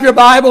Your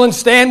Bible and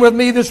stand with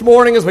me this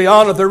morning as we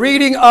honor the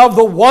reading of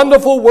the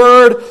wonderful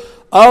Word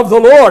of the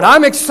Lord.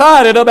 I'm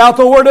excited about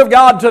the Word of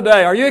God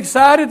today. Are you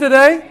excited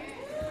today?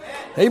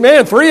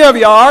 Amen. 3 of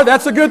you are.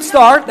 That's a good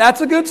start.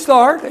 That's a good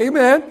start.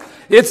 Amen.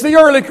 It's the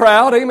early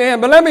crowd.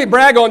 Amen. But let me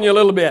brag on you a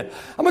little bit.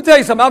 I'm going to tell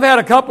you something. I've had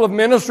a couple of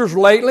ministers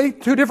lately,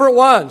 2 different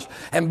ones.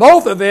 And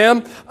both of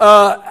them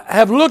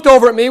have looked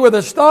over at me with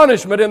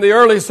astonishment in the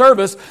early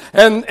service.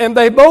 And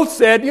they both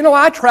said, you know,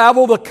 I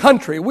travel the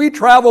country. We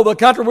travel the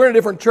country. We're in a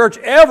different church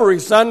every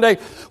Sunday.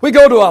 We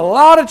go to a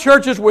lot of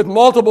churches with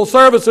multiple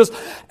services.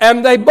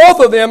 And they both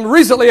of them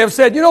recently have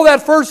said, you know,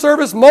 that first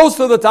service, most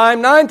of the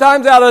time, 9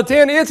 times out of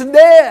 10, it's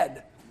dead.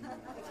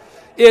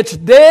 It's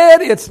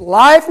dead, it's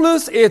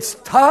lifeless, it's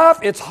tough,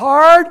 it's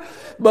hard.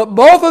 But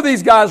both of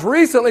these guys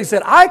recently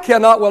said, I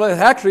cannot, well,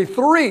 it's actually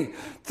three,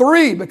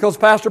 because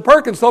Pastor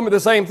Perkins told me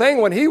the same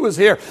thing when he was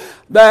here,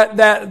 that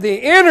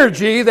the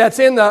energy that's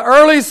in the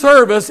early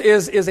service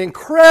is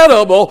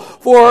incredible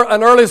for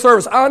an early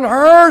service,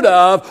 unheard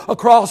of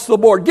across the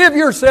board. Give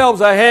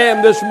yourselves a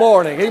hand this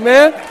morning,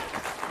 amen?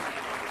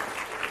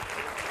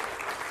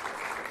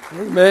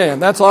 Amen.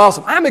 That's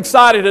awesome. I'm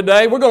excited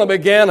today. We're going to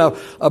begin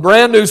a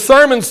brand new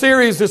sermon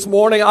series this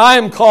morning. I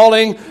am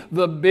calling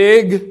the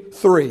Big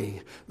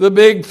Three. The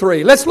Big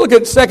Three. Let's look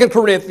at 2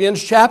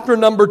 Corinthians chapter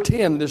number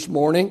 10 this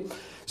morning.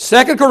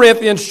 2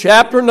 Corinthians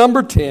chapter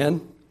number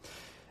 10.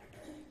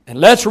 And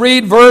let's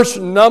read verse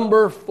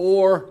number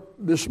 4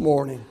 this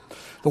morning.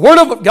 The Word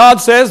of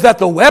God says that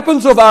the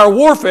weapons of our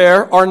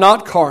warfare are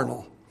not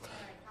carnal.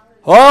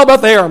 Oh, but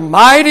they are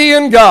mighty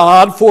in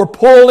God for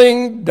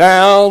pulling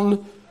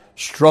down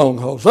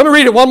strongholds. Let me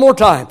read it one more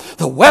time.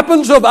 The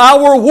weapons of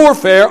our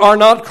warfare are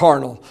not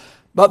carnal,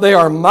 but they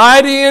are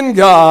mighty in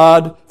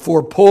God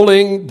for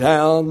pulling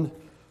down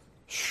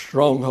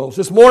strongholds.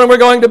 This morning we're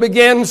going to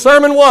begin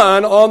Sermon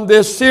 1 on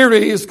this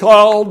series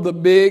called The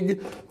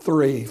Big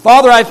Three.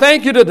 Father, I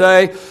thank you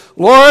today,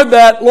 Lord,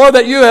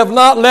 that you have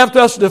not left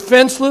us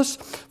defenseless.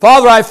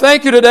 Father, I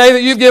thank you today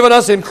that you've given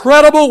us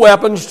incredible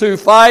weapons to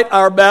fight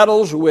our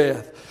battles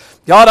with.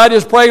 God, I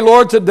just pray,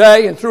 Lord,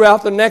 today and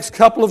throughout the next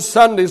couple of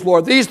Sundays,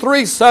 Lord, these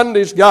 3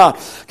 Sundays, God,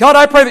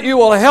 I pray that you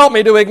will help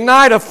me to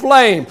ignite a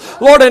flame,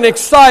 Lord, an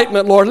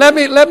excitement, Lord. Let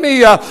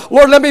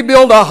me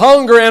build a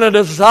hunger and a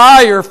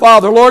desire,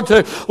 Father, Lord,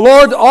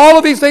 all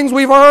of these things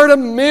we've heard a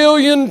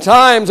million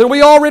times, and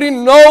we already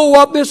know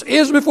what this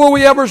is before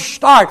we ever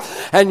start.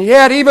 And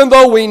yet, even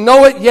though we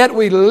know it, yet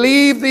we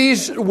leave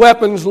these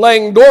weapons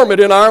laying dormant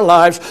in our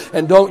lives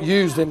and don't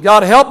use them.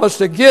 God, help us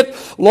to get,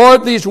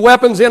 Lord, these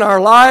weapons in our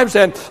lives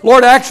and,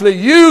 Lord, actually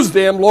use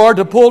them, Lord,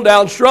 to pull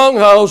down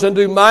strongholds and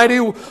do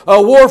mighty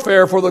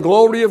warfare for the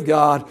glory of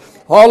God.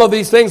 All of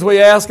these things we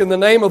ask in the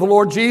name of the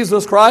Lord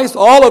Jesus Christ.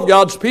 All of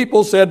God's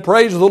people said,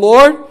 praise the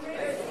Lord.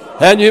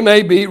 And you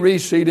may be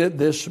reseated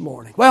this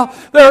morning. Well,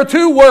 there are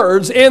 2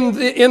 words in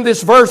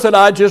this verse that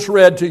I just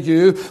read to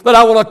you that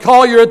I want to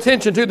call your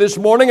attention to this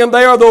morning, and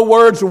they are the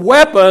words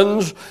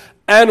weapons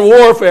and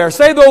warfare.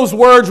 Say those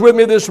words with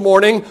me this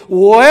morning,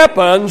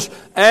 weapons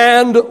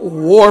and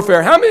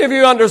warfare. How many of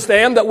you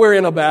understand that we're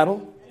in a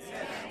battle?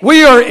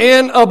 We are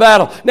in a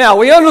battle. Now,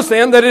 we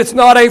understand that it's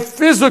not a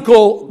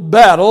physical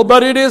battle,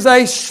 but it is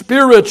a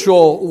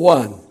spiritual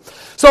one.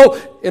 So,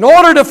 in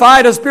order to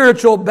fight a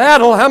spiritual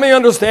battle, how many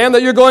understand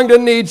that you're going to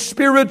need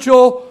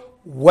spiritual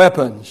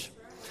weapons?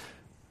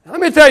 Let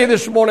me tell you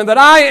this morning that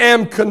I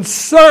am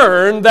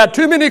concerned that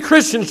too many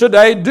Christians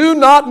today do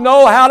not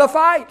know how to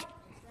fight.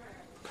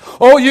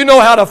 Oh, you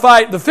know how to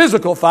fight the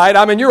physical fight.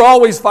 I mean, you're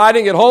always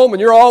fighting at home, and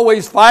you're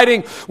always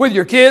fighting with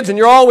your kids, and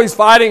you're always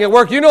fighting at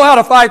work. You know how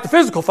to fight the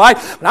physical fight.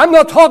 But I'm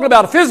not talking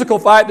about a physical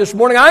fight this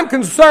morning. I'm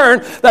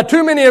concerned that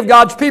too many of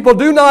God's people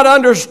do not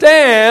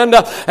understand,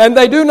 and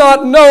they do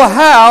not know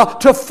how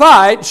to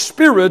fight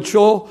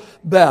spiritual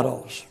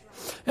battles.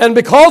 And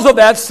because of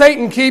that,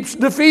 Satan keeps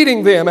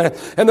defeating them,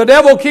 and the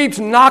devil keeps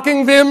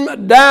knocking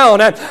them down.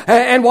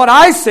 And what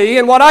I see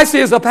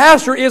as a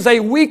pastor is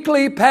a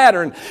weekly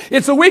pattern.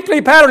 It's a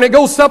weekly pattern. It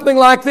goes something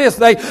like this.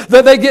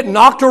 They get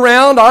knocked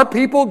around, our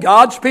people,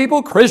 God's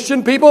people,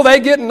 Christian people, they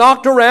get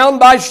knocked around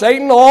by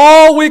Satan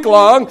all week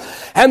long,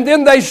 and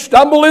then they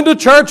stumble into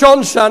church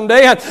on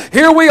Sunday, and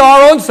here we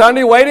are on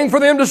Sunday waiting for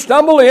them to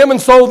stumble in,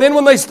 and so then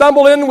when they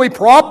stumble in, we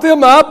prop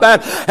them up,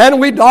 and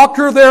we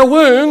doctor their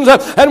wounds,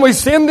 and we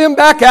send them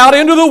back out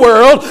into the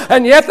world,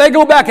 and yet they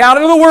go back out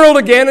into the world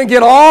again and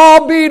get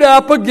all beat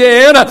up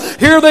again.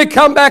 Here they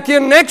come back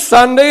in next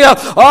Sunday,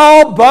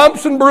 all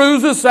bumps and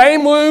bruises,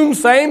 same wounds,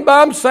 same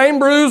bumps, same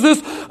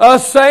bruises,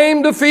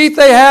 same defeat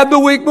they had the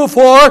week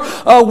before,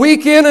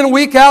 week in and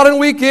week out and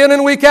week in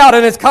and week out.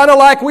 And it's kind of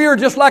like we are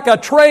just like a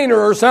trainer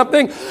or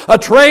something, a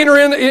trainer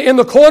in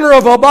the corner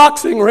of a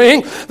boxing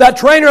ring, that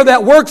trainer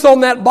that works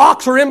on that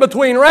boxer in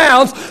between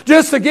rounds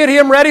just to get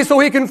him ready so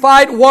he can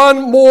fight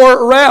one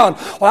more round.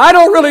 Well, I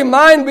don't really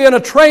mind being a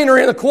trainer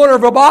in the corner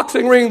of a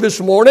boxing ring this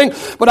morning,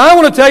 but I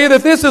want to tell you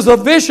that this is a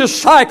vicious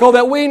cycle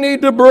that we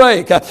need to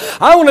break.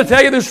 I want to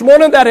tell you this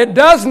morning that it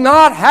does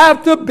not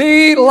have to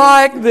be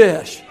like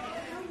this.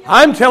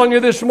 I'm telling you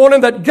this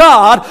morning that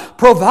God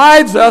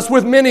provides us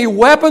with many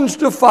weapons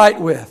to fight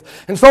with.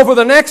 And so for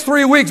the next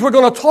 3 weeks, we're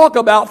going to talk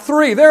about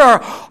 3. There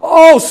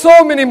are,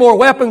 so many more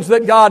weapons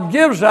that God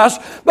gives us.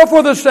 But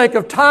for the sake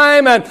of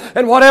time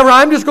and whatever,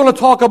 I'm just going to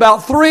talk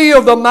about 3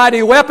 of the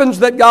mighty weapons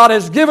that God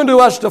has given to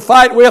us to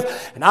fight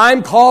with. And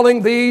I'm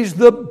calling these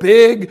the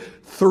big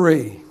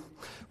 3.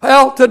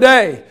 Well,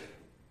 today,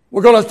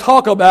 we're going to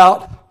talk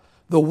about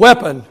the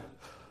weapon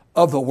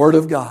of the Word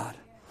of God.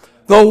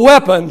 The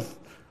weapon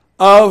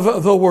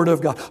of the Word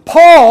of God.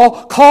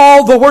 Paul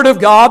called the Word of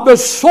God the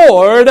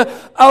sword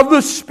of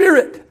the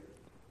Spirit.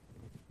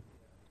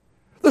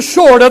 The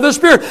sword of the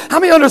Spirit. How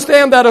many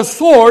understand that a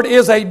sword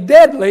is a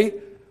deadly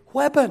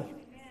weapon?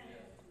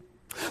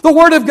 The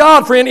Word of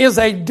God, friend, is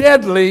a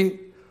deadly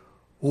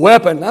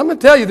weapon. I'm going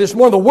to tell you this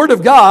morning, the Word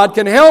of God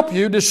can help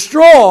you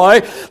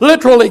destroy,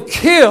 literally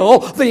kill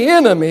the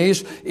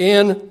enemies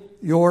in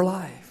your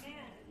life.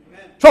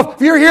 So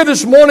if you're here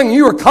this morning and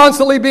you are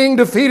constantly being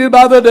defeated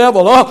by the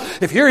devil,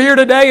 if you're here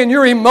today and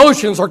your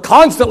emotions are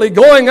constantly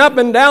going up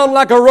and down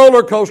like a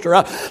roller coaster,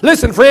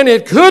 listen, friend,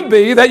 it could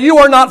be that you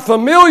are not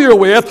familiar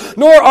with,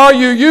 nor are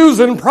you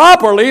using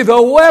properly the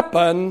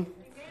weapon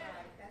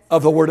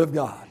of the Word of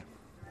God.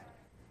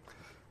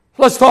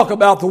 Let's talk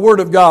about the Word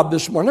of God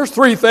this morning. There's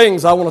 3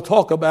 things I want to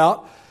talk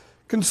about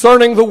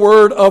concerning the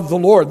Word of the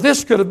Lord.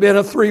 This could have been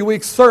a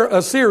 3-week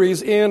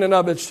series in and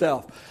of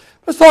itself.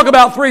 Let's talk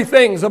about 3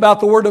 things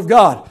about the Word of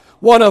God,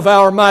 one of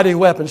our mighty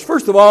weapons.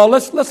 First of all,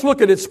 let's look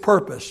at its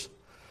purpose.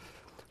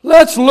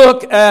 Let's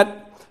look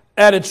at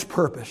its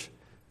purpose.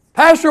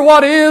 Pastor,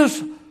 what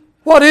is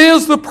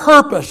the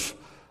purpose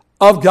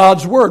of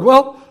God's Word?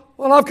 Well,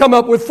 I've come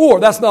up with 4.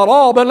 That's not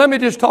all, but let me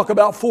just talk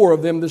about 4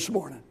 of them this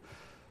morning.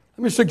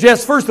 Let me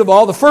suggest, first of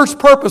all, the first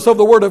purpose of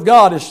the Word of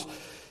God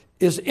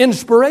is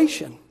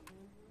inspiration.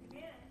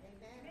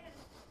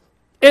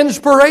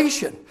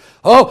 Inspiration.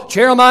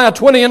 Jeremiah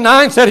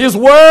 20:9 said, His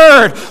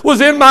Word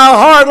was in my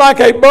heart like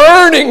a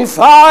burning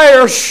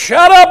fire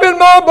shut up in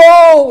my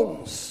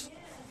bones.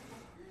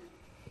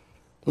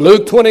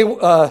 Luke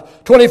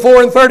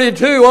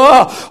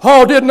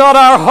 24:32, did not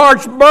our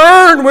hearts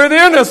burn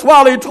within us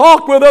while He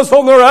talked with us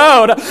on the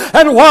road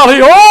and while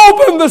He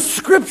opened the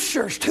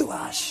Scriptures to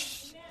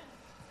us?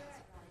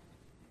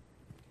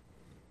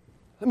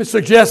 Let me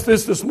suggest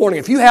this morning.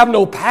 If you have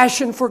no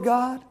passion for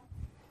God,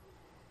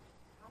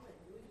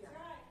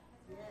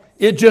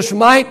 it just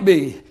might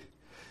be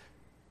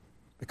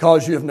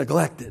because you have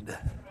neglected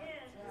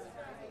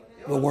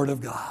the Word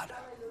of God.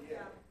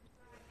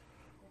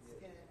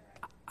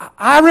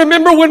 I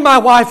remember when my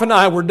wife and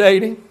I were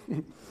dating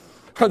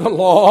a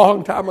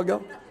long time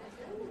ago.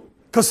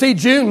 Because see,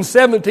 June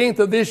 17th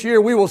of this year,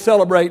 we will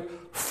celebrate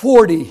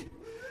 40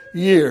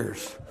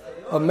 years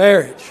of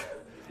marriage.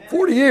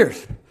 40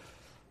 years.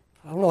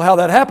 I don't know how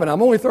that happened.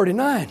 I'm only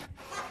 39.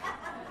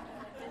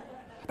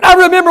 I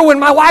remember when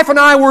my wife and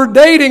I were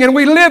dating and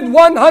we lived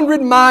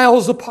 100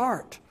 miles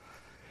apart.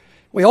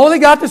 We only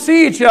got to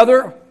see each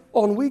other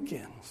on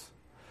weekends.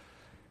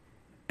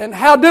 And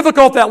how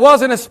difficult that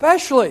was, and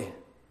especially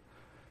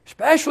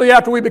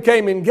after we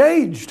became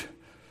engaged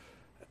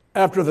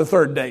after the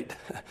 3rd date.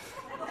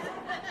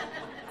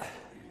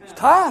 It's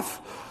tough.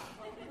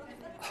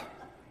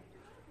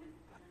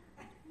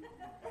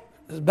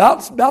 It's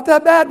about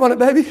that bad,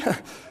 wasn't it, baby?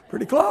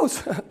 Pretty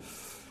close.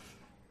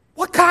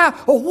 What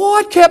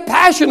kept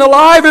passion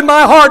alive in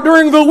my heart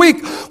during the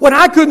week when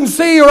I couldn't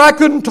see or I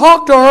couldn't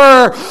talk to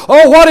her?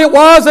 What it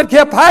was that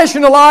kept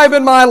passion alive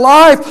in my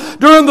life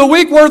during the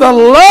week were the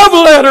love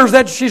letters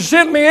that she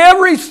sent me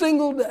every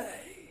single day.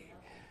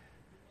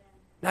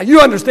 Now,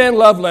 you understand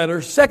love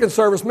letters. Second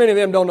service, many of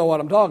them don't know what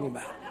I'm talking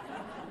about.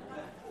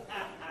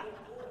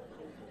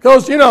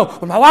 Because,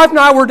 when my wife and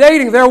I were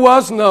dating, there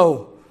was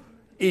no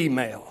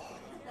email.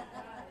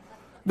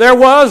 There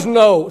was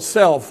no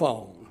cell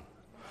phone.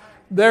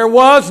 There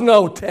was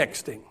no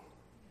texting,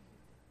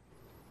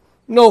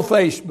 no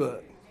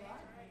Facebook.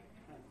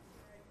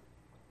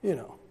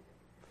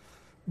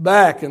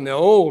 Back in the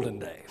olden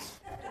days.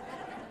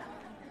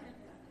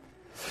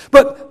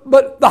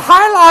 But the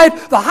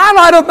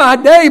highlight of my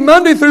day,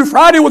 Monday through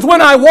Friday, was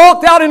when I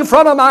walked out in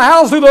front of my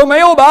house through the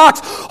mailbox,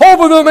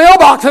 over the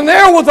mailbox, and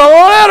there was a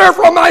letter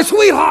from my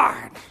sweetheart.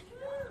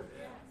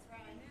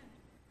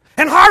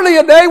 And hardly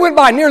a day went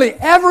by. Nearly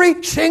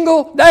every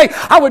single day,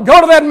 I would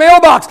go to that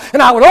mailbox,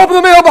 and I would open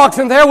the mailbox,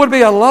 and there would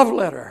be a love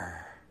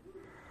letter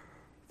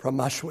from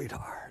my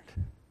sweetheart.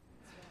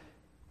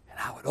 And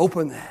I would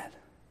open that.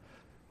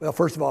 Well,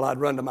 first of all, I'd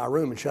run to my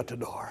room and shut the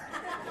door.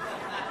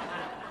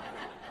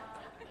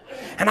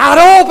 And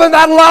I'd open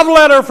that love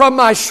letter from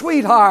my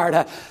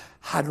sweetheart.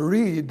 I'd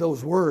read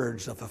those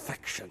words of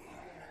affection.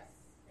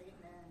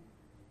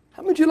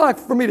 How would you like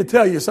for me to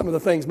tell you some of the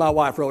things my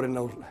wife wrote in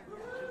those letters?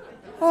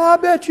 Oh, I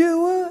bet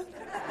you would.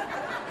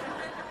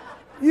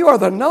 You are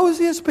the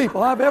nosiest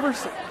people I've ever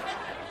seen.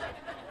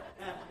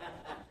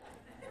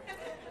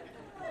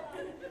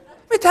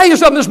 Let me tell you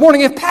something this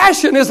morning. If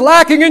passion is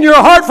lacking in your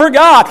heart for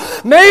God,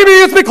 maybe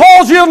it's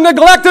because you've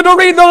neglected to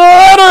read the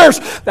letters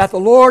that the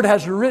Lord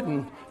has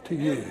written to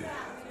you.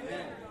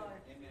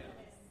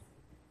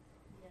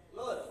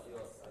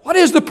 What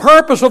is the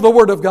purpose of the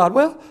Word of God?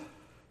 Well,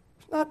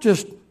 it's not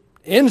just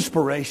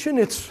inspiration,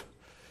 it's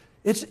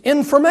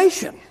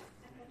information.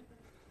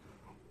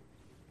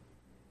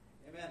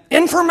 Amen.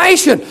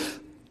 Information.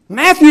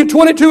 Matthew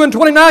 22 and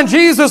 29,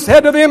 Jesus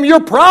said to them, your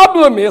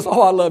problem is,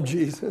 oh, I love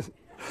Jesus.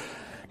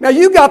 Now,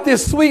 you got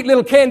this sweet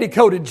little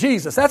candy-coated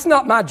Jesus. That's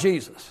not my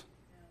Jesus.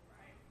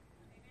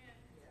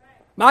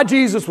 My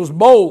Jesus was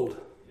bold.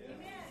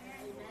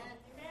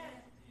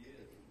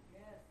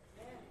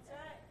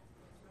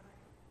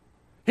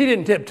 He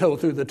didn't tiptoe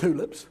through the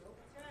tulips.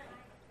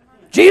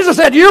 Jesus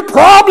said, your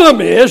problem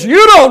is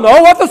you don't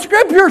know what the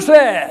Scripture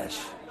says.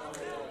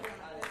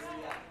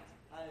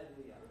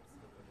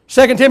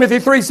 2 Timothy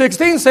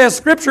 3:16 says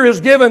Scripture is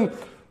given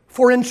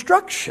for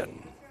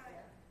instruction.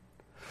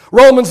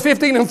 Romans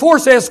 15 and 4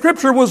 says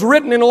Scripture was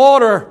written in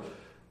order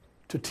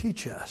to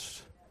teach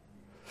us.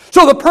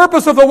 So the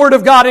purpose of the Word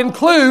of God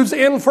includes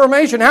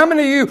information. How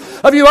many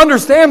of you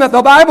understand that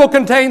the Bible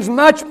contains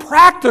much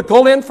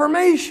practical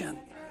information?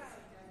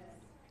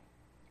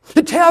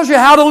 It tells you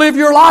how to live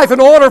your life in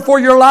order for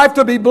your life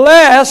to be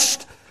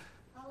blessed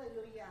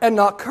and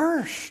not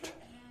cursed.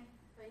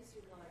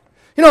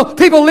 You know,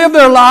 people live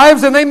their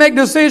lives and they make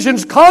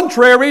decisions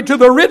contrary to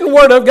the written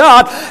Word of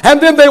God, and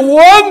then they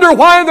wonder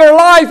why their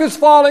life is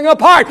falling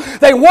apart.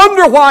 They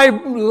wonder why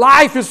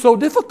life is so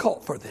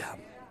difficult for them.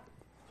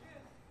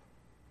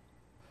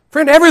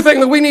 Friend,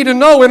 everything that we need to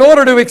know in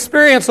order to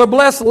experience a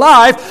blessed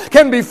life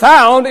can be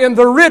found in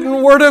the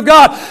written Word of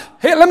God.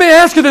 Hey, let me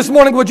ask you this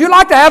morning, would you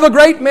like to have a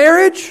great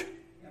marriage?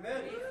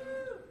 Amen.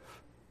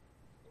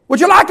 Would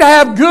you like to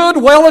have good,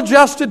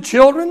 well-adjusted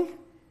children?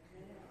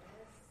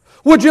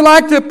 Would you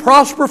like to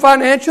prosper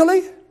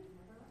financially?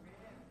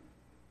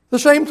 The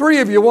same three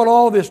of you want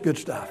all this good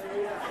stuff.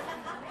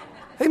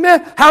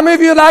 Amen. How many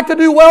of you would like to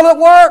do well at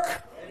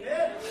work?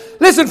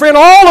 Listen, friend,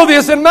 all of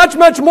this and much,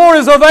 much more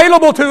is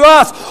available to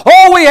us.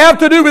 All we have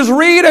to do is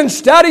read and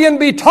study and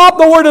be taught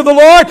the Word of the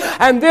Lord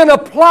and then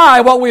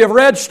apply what we have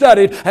read,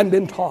 studied, and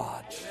been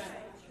taught.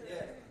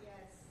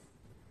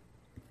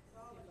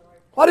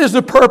 What is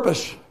the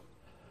purpose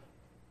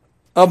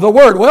of the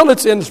Word? Well,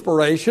 it's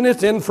inspiration,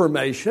 it's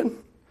information.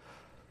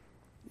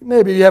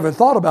 Maybe you haven't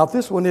thought about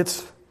this one.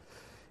 It's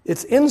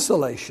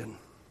insulation.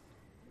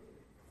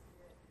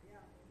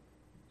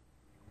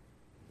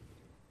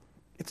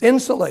 It's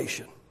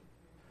insulation.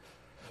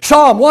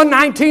 Psalm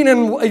 119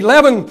 and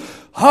 11,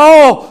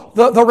 oh,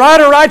 the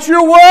writer writes,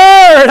 your word,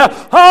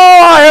 oh,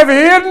 I have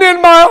hidden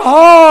in my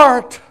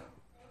heart,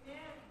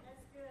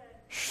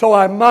 so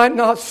I might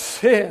not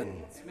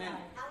sin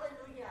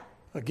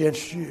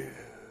against you.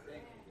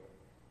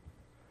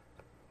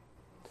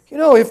 You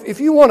know, if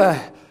you want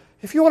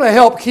to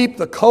help keep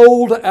the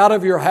cold out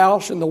of your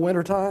house in the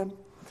wintertime,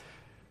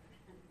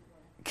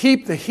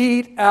 keep the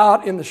heat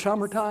out in the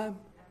summertime,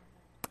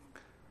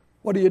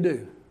 what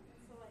do?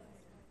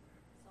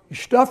 You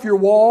stuff your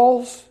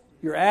walls,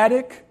 your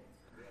attic,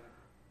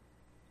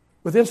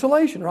 with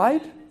insulation,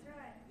 right?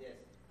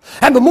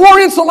 And the more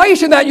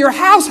insulation that your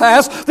house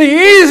has, the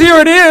easier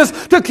it is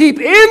to keep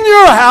in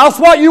your house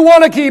what you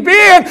want to keep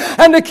in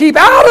and to keep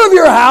out of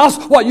your house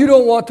what you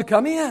don't want to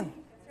come in.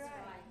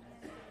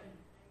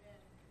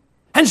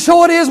 And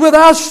so it is with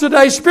us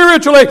today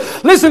spiritually.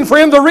 Listen,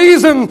 friend, the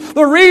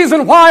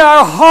reason why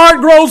our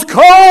heart grows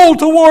cold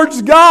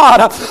towards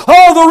God,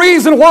 the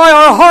reason why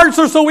our hearts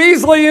are so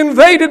easily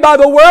invaded by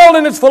the world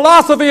and its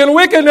philosophy and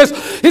wickedness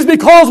is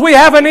because we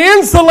haven't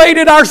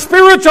insulated our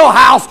spiritual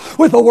house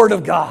with the Word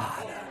of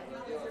God.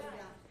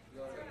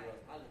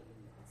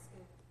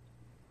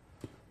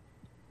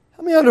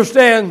 Let me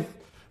understand.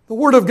 The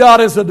Word of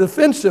God is a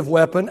defensive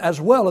weapon as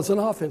well as an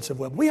offensive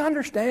weapon. We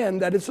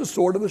understand that it's a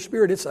sword of the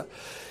Spirit.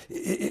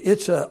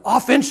 It's an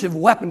offensive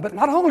weapon, but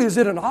not only is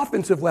it an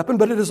offensive weapon,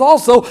 but it is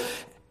also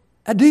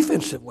a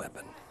defensive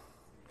weapon.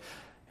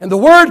 And the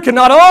Word can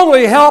not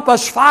only help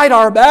us fight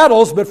our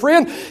battles, but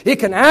friend, it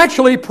can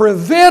actually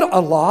prevent a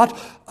lot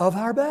of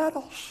our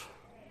battles.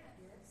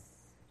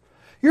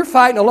 You're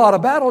fighting a lot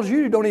of battles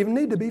you don't even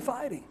need to be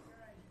fighting.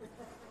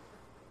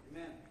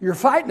 You're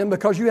fighting them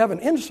because you haven't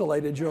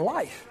insulated your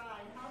life.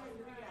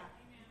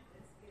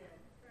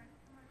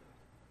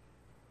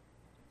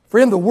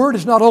 Friend, the Word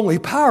is not only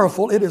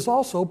powerful, it is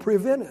also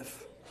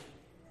preventive.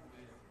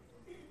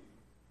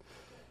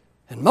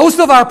 And most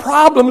of our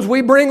problems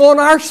we bring on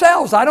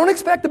ourselves. I don't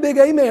expect a big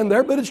amen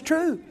there, but it's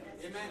true.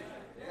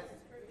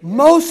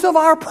 Most of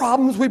our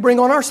problems we bring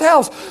on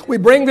ourselves. We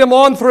bring them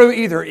on through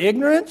either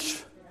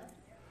ignorance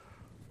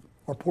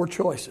or poor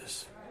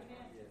choices.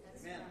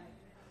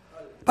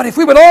 But if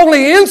we would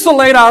only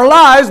insulate our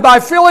lives by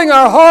filling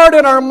our heart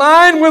and our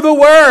mind with the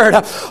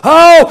Word,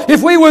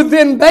 if we would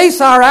then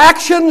base our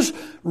actions,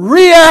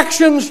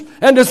 reactions,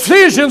 and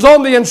decisions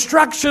on the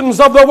instructions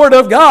of the Word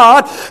of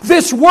God,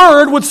 this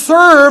Word would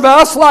serve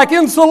us like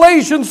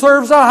insulation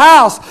serves a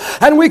house.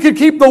 And we could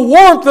keep the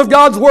warmth of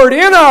God's Word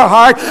in our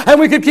heart, and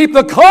we could keep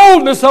the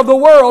coldness of the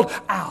world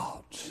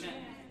out.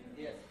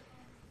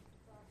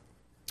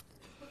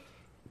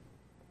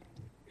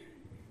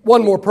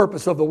 One more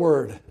purpose of the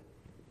Word.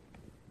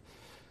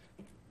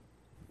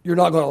 You're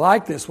not going to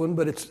like this one,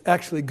 but it's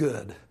actually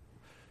good.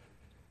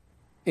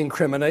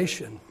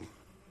 Incrimination.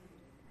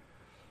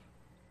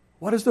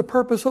 What is the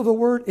purpose of the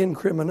word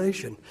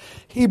incrimination?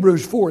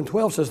 Hebrews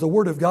 4:12 says the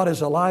word of God is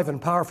alive and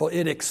powerful.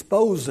 It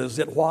exposes.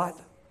 It what?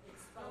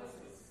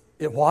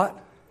 It what?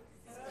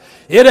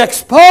 It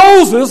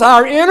exposes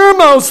our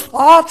innermost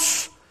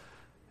thoughts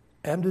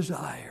and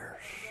desires.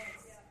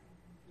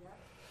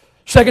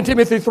 2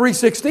 Timothy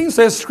 3:16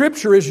 says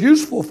Scripture is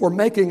useful for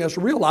making us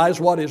realize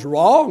what is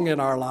wrong in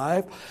our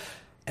life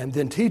and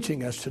then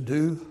teaching us to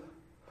do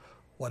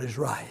what is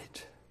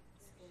right.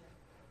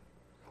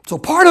 So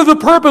part of the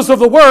purpose of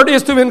the Word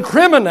is to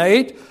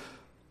incriminate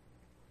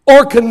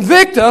or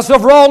convict us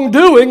of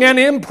wrongdoing and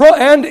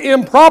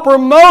improper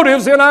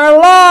motives in our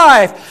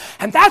life.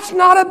 And that's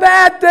not a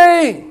bad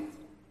thing.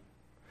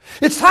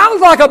 It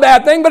sounds like a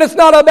bad thing, but it's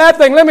not a bad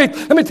thing. Let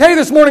me tell you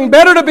this morning,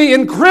 better to be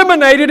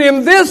incriminated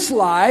in this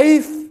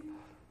life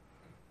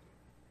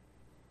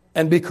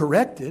and be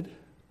corrected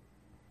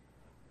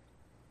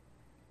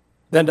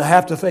than to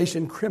have to face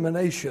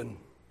incrimination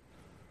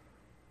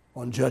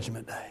on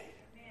Judgment Day.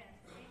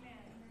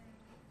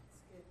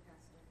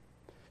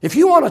 If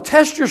you want to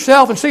test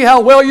yourself and see how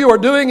well you are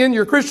doing in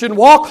your Christian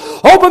walk,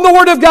 open the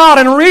Word of God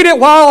and read it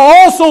while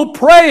also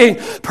praying.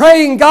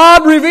 Praying,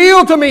 God,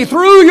 reveal to me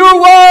through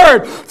your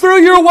Word,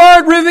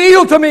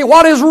 reveal to me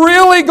what is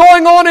really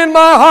going on in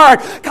my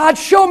heart. God,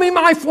 show me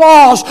my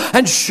flaws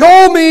and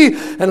show me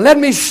and let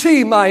me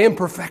see my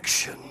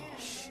imperfections.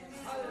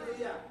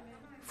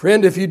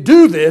 Friend, if you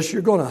do this,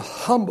 you're going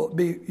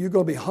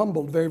to be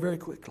humbled very, very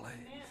quickly.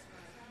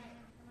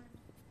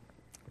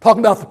 Talking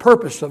about the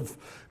purpose of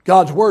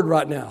God's Word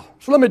right now.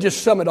 So let me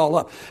just sum it all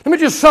up. Let me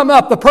just sum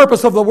up the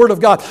purpose of the Word of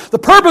God. The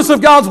purpose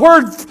of God's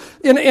Word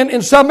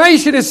in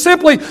summation is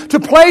simply to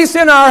place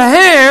in our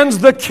hands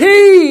the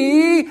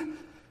key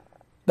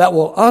that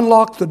will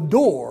unlock the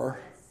door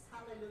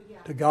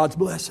to God's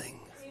blessing.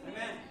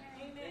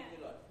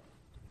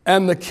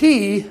 And the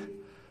key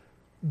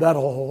that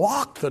will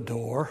lock the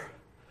door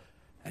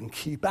and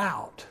keep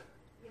out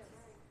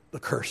the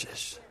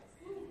curses.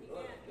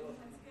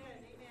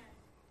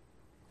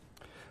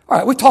 All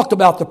right, we talked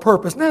about the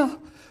purpose. Now,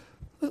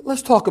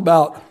 let's talk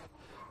about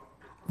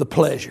the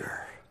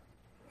pleasure.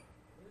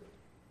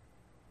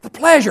 The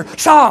pleasure.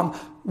 Psalm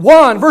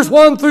 1, verse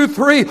 1 through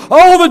 3.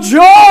 Oh, the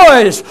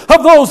joys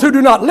of those who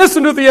do not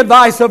listen to the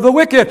advice of the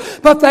wicked,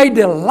 but they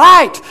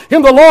delight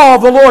in the law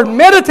of the Lord,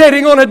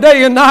 meditating on it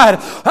day and night.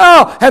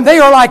 Oh, and they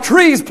are like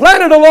trees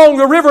planted along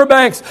the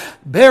riverbanks,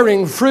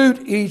 bearing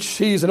fruit each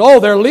season. Oh,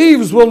 their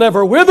leaves will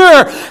never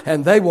wither,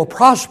 and they will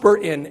prosper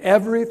in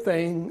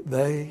everything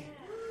they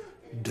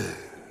do.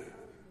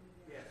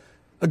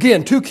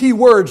 Again, two key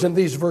words in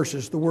these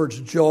verses, the words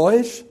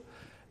joys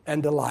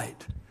and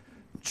delight.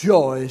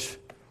 Joys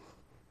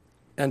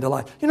and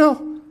delight. You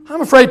know,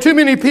 I'm afraid too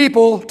many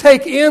people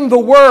take in the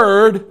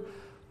Word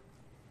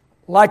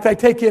like they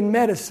take in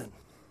medicine.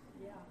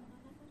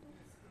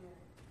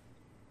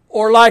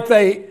 Or like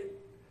they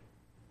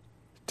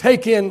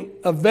take in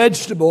a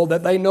vegetable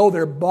that they know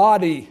their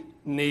body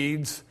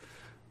needs,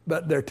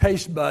 but their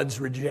taste buds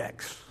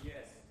rejects.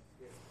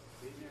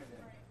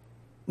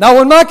 Now,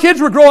 when my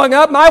kids were growing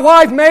up, my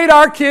wife made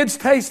our kids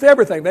taste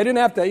everything. They didn't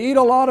have to eat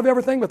a lot of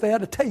everything, but they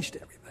had to taste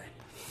everything.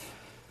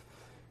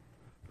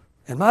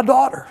 And my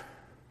daughter,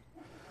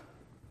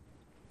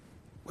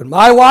 when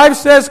my wife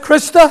says,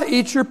 Krista,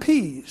 eat your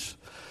peas,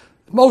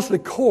 mostly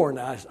corn,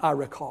 I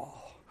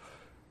recall.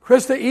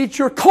 Krista, eat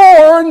your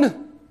corn.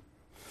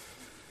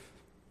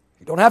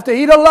 You don't have to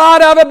eat a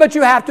lot of it, but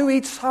you have to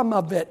eat some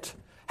of it.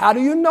 How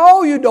do you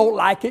know you don't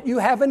like it? You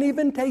haven't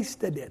even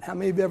tasted it. How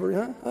many of you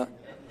ever, huh?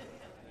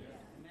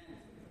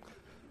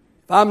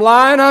 If I'm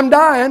lying, I'm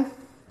dying.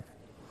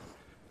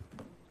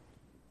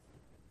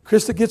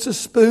 Krista gets a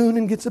spoon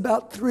and gets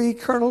about 3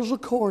 kernels of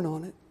corn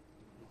on it.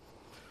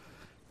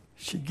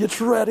 She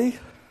gets ready,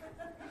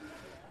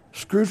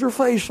 screws her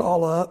face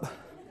all up,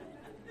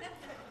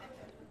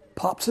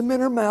 pops them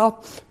in her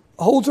mouth,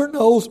 holds her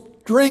nose,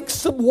 drinks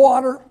some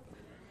water,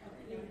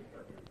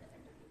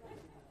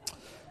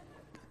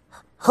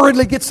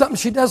 hurriedly gets something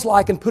she does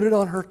like and put it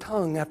on her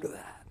tongue after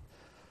that.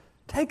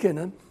 Taking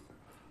them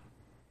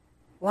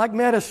like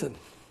medicine,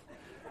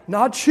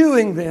 not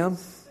chewing them,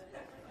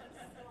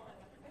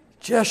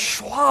 just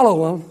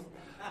swallow them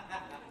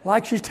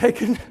like she's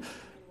taking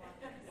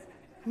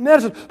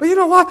medicine. But you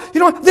know what?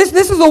 This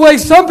is the way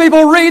some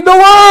people read the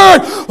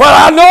Word. Well,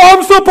 I know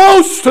I'm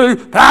supposed to.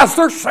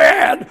 Pastor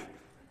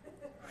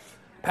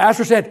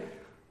said,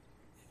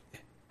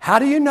 how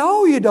do you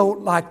know you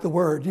don't like the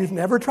Word? You've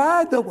never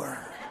tried the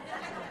Word.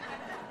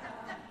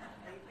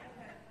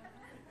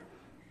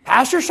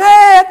 Pastor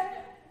said,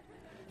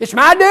 it's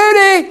my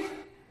duty.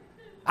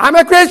 I'm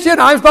a Christian.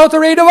 I'm supposed to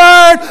read the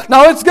Word.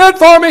 No, it's good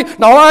for me.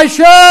 No, I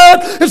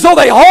should. And so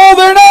they hold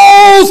their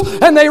nose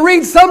and they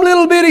read some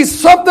little bitty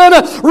something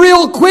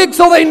real quick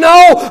so they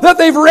know that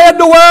they've read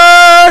the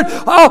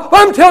Word. Oh,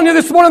 I'm telling you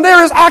this morning,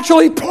 there is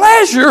actually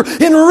pleasure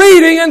in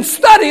reading and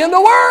studying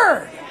the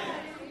Word.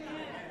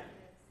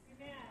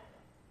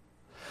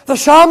 The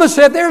psalmist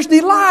said there's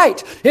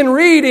delight in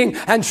reading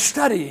and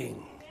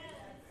studying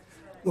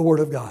the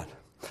Word of God.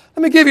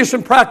 Let me give you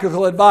some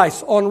practical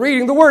advice on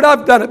reading the Word.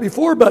 I've done it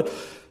before, but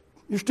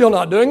you're still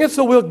not doing it,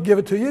 so we'll give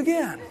it to you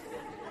again.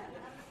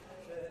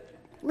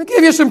 Let me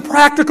give you some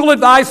practical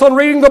advice on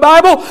reading the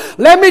Bible.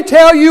 Let me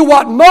tell you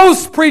what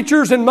most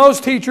preachers and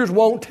most teachers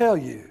won't tell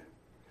you.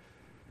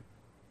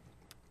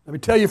 Let me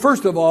tell you,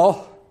 first of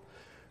all,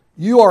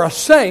 you are a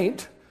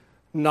saint,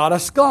 not a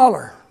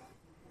scholar.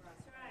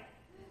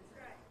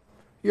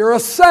 You're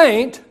a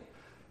saint,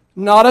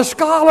 not a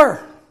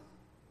scholar.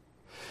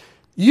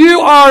 You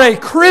are a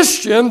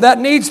Christian that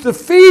needs to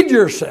feed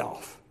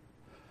yourself,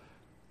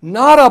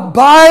 not a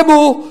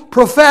Bible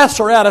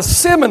professor at a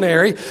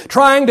seminary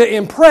trying to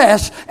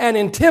impress and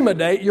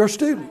intimidate your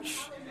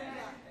students.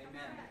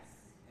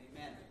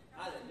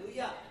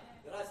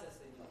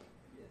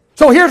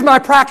 So here's my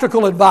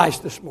practical advice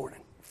this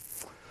morning.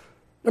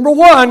 Number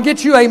one,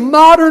 get you a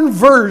modern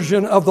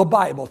version of the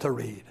Bible to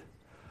read.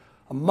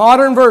 A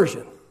modern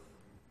version.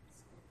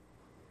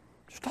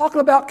 Just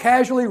talking about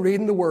casually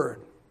reading the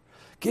Word.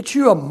 Get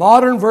you a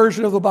modern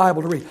version of the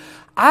Bible to read.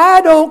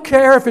 I don't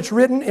care if it's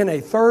written in a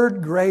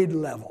third grade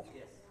level.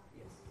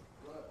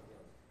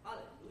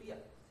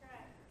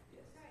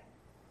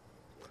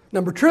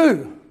 Number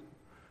two,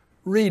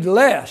 read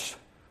less,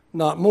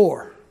 not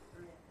more.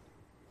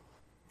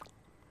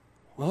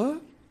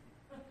 What?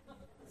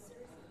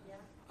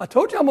 I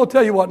told you I'm going to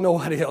tell you what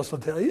nobody else will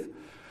tell you.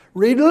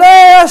 Read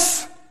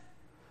less,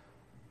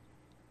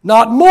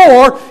 not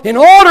more, in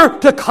order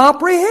to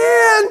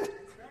comprehend.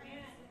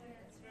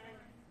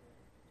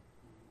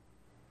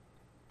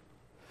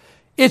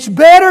 It's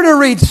better to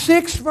read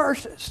 6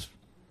 verses.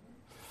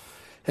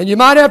 And you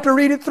might have to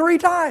read it 3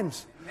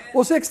 times.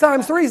 Well, 6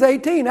 times 3 is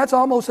 18. That's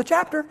almost a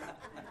chapter.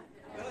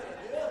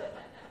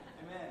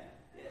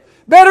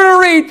 Better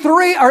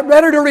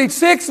to read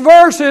 6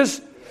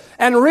 verses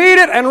and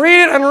read it and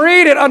read it and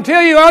read it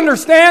until you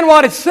understand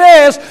what it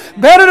says.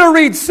 Better to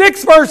read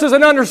 6 verses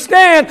and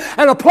understand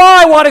and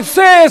apply what it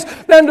says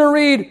than to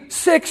read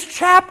 6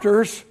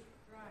 chapters.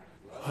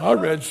 I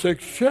read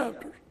 6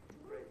 chapters.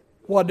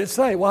 What did it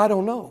say? Well, I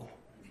don't know.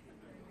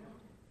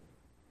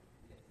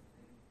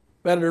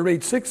 Better to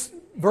read 6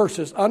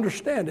 verses,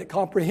 understand it,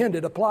 comprehend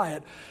it, apply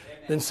it,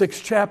 than 6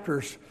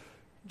 chapters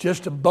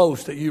just to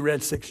boast that you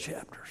read 6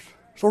 chapters.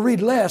 So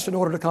read less in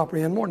order to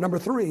comprehend more. Number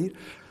 3,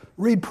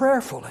 read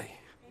prayerfully.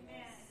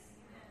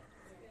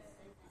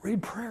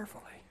 Read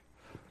prayerfully.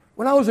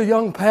 When I was a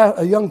young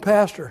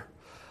pastor,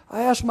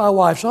 I asked my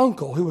wife's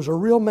uncle, who was a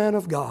real man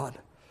of God.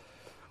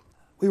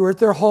 We were at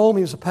their home.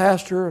 He was a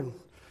pastor and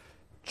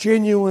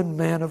genuine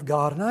man of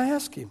God. And I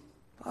asked him,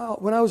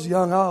 when I was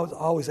young, I was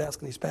always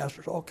asking these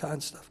pastors all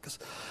kinds of stuff because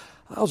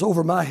I was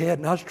over my head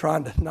and I was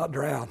trying to not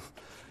drown.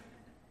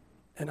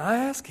 And I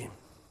asked him,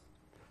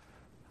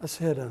 I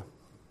said,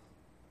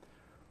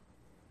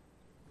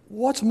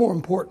 what's more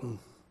important,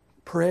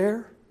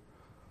 prayer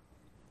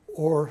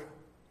or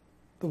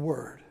the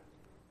Word?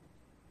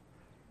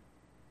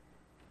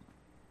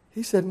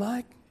 He said,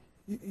 Mike,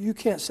 you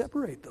can't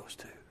separate those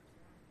two.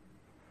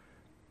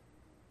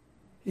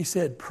 He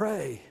said,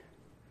 pray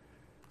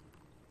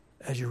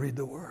as you read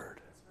the Word.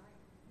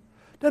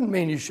 Doesn't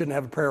mean you shouldn't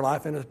have a prayer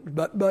life in it,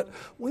 but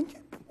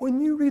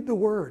when you read the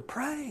Word,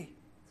 pray.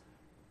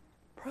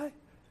 Pray.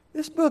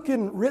 This book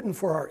isn't written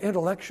for our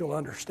intellectual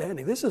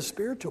understanding. This is a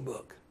spiritual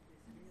book.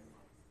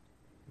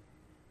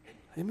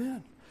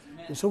 Amen.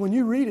 And so when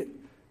you read it,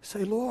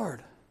 say,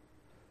 Lord,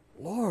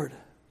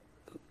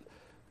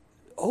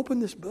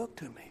 open this book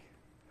to me.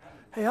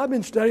 Hey, I've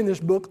been studying this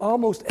book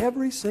almost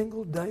every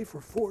single day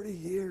for 40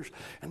 years,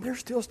 and there's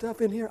still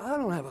stuff in here I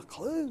don't have a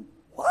clue.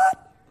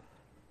 What?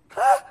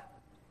 Huh?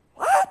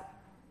 What?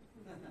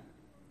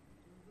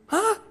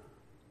 Huh?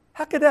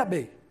 How could that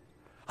be?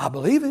 I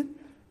believe it.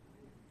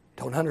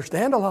 Don't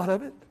understand a lot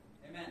of it.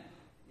 Amen.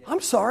 I'm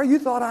sorry, you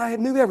thought I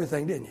knew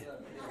everything, didn't you?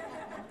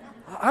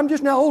 I'm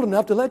just now old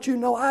enough to let you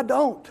know I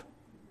don't.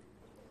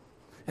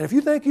 And if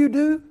you think you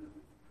do,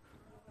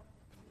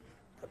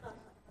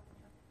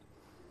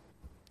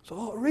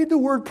 so read the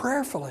Word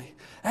prayerfully.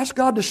 Ask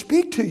God to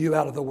speak to you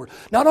out of the Word.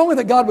 Not only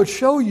that God would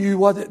show you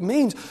what it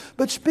means,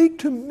 but speak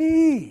to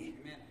me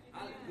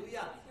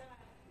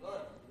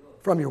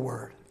from your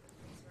Word.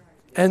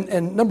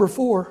 And number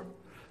 4,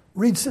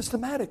 read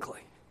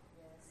systematically.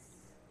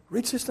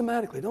 Read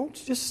systematically. Don't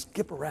just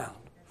skip around.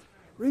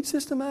 Read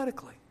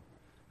systematically.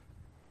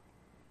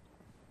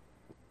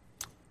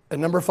 And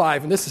number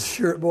 5, and this is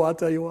sure, boy, I'll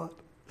tell you what.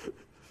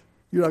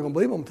 You're not going to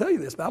believe I'm going to tell you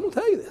this, but I'm going to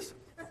tell you this.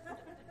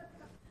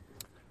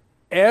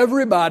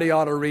 Everybody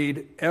ought to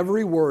read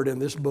every word in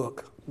this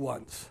book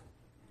once.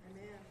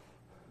 Amen.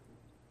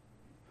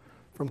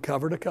 From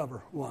cover to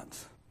cover,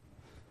 once.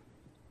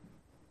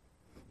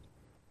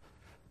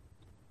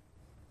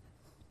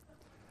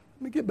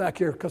 Let me get back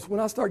here, because when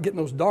I start getting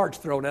those darts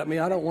thrown at me,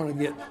 I don't want to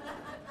get...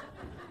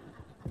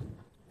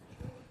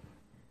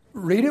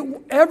 Read it,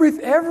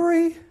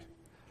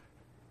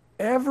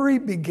 every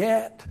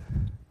begat,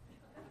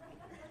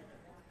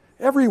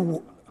 every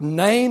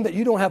name that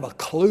you don't have a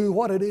clue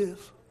what it is.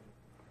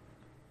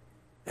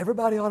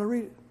 Everybody ought to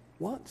read it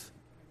once.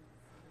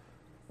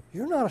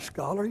 You're not a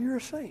scholar, you're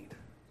a saint.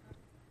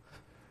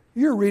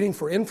 You're reading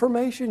for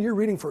information, you're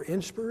reading for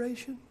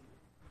inspiration.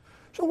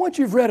 So once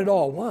you've read it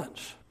all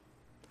once,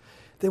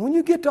 then when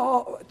you get to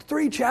all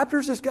 3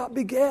 chapters that's got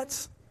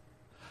begets,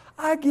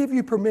 I give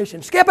you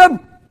permission. Skip them!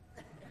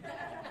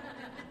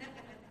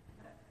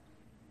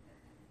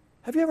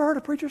 Have you ever heard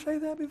a preacher say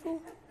that before?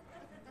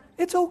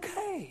 It's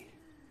okay.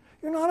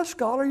 You're not a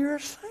scholar, you're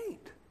a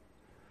saint.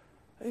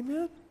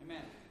 Amen?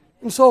 Amen.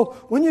 And so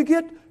when you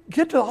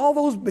get to all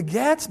those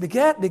begets,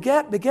 beget, you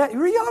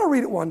ought to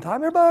read it one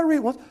time. Everybody ought to read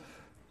it once.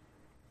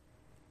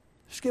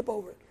 Skip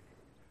over it.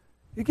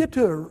 You get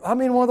to,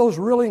 one of those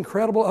really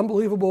incredible,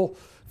 unbelievable,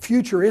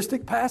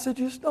 futuristic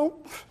passages. Don't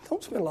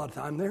spend a lot of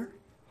time there.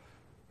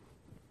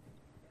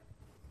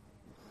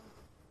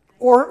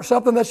 Or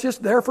something that's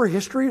just there for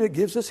history, that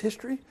gives us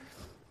history.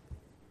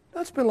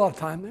 Don't spend a lot of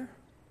time there.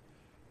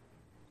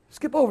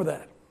 Skip over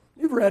that.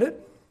 You've read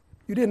it.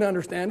 You didn't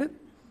understand it.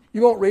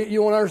 You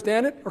won't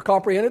understand it or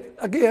comprehend it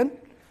again.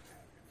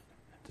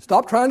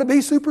 Stop trying to be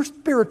super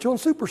spiritual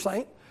and super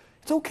saint.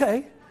 It's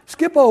okay.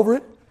 Skip over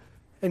it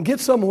and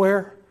get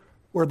somewhere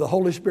where the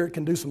Holy Spirit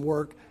can do some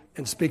work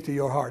and speak to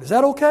your heart. Is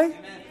that okay?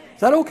 Amen. Is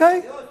that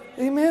okay?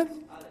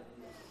 Amen?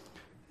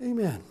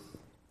 Amen.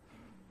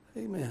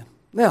 Amen.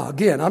 Now,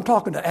 again, I'm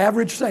talking to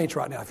average saints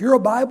right now. If you're a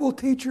Bible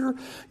teacher,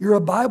 you're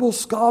a Bible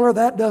scholar,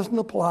 that doesn't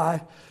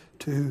apply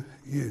to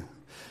you.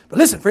 But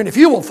listen, friend, if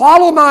you will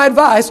follow my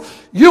advice,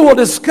 you will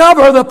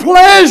discover the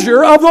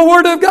pleasure of the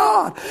Word of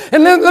God.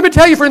 And let me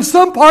tell you, friend,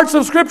 some parts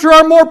of Scripture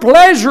are more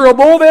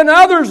pleasurable than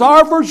others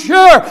are for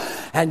sure.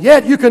 And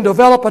yet you can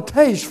develop a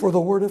taste for the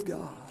Word of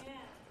God.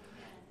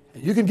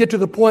 And you can get to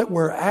the point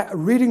where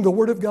reading the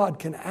Word of God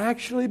can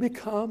actually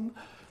become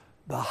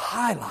the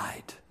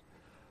highlight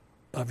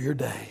of your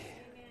day.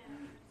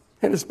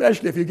 And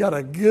especially if you got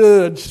a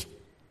good,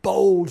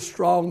 bold,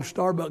 strong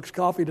Starbucks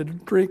coffee to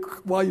drink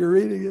while you're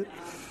reading it,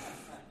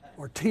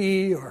 or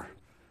tea, or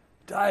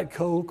Diet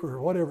Coke, or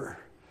whatever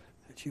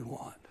that you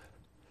want.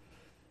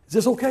 Is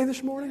this okay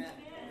this morning?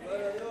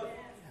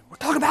 We're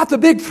talking about the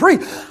big 3.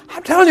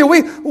 I'm telling you,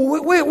 we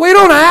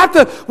don't have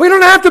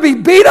to be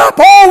beat up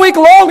all week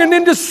long and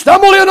then just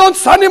stumble in on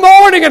Sunday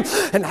morning and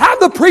have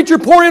the preacher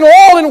pour in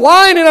oil and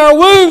wine in our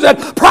wounds and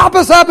prop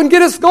us up and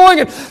get us going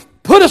and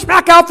put us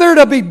back out there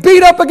to be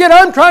beat up again.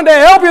 I'm trying to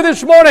help you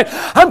this morning.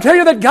 I'm telling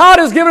you that God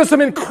has given us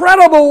some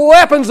incredible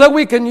weapons that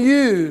we can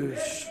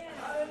use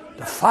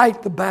to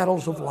fight the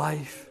battles of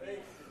life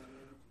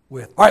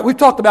with. All right, we've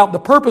talked about the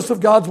purpose of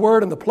God's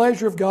Word and the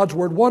pleasure of God's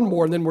Word. One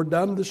more, and then we're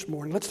done this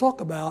morning. Let's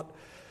talk about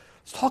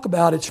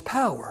its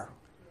power.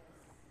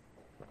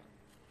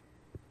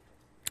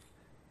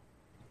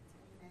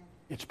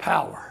 Its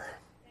power.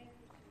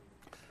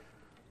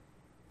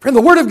 Friend,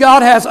 the Word of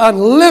God has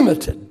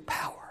unlimited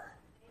power.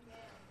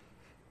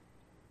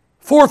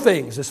 4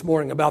 things this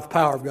morning about the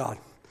power of God.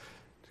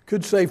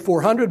 Could say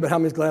 400, but how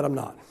many's glad I'm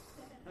not?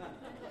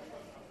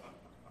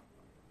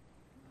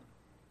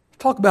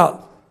 Talk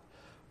about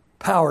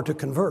power to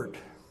convert. The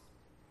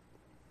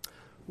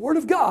Word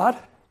of God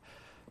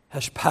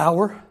has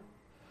power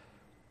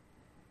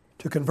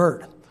to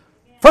convert.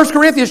 1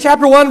 Corinthians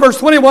chapter 1, verse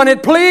 21,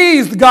 it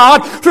pleased God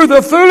through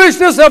the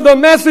foolishness of the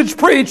message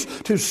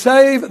preached to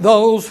save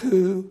those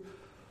who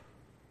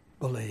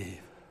believe.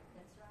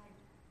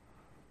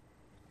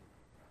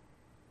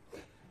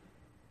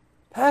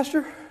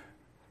 Pastor,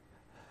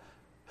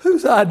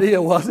 whose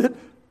idea was it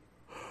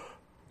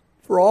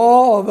for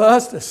all of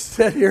us to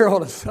sit here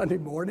on a Sunday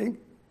morning,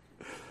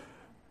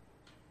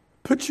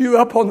 put you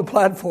up on the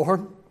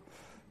platform?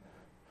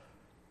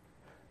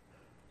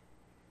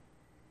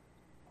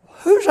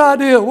 Whose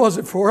idea was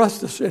it for us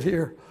to sit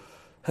here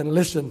and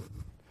listen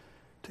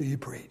to you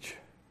preach?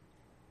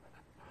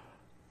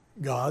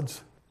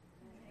 God's.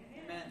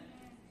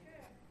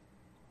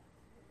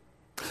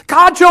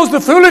 God chose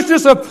the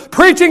foolishness of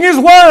preaching His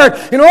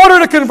Word in order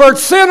to convert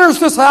sinners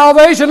to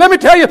salvation. Let me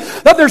tell you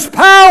that there's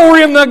power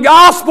in the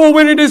gospel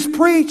when it is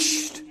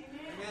preached.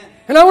 Amen.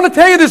 And I want to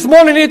tell you this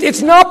morning,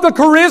 it's not the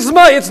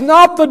charisma, it's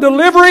not the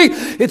delivery,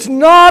 it's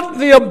not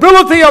the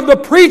ability of the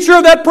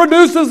preacher that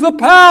produces the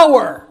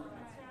power.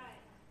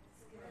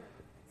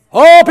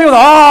 Oh, people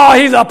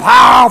say, he's a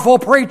powerful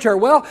preacher.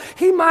 Well,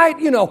 he might,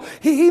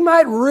 he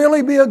might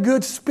really be a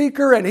good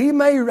speaker, and he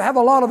may have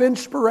a lot of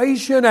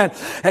inspiration, and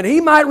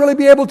he might really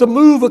be able to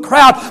move a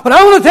crowd. But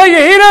I want to tell you,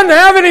 he doesn't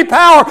have any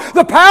power.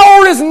 The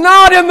power is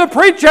not in the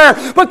preacher,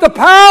 but the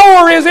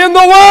power is in the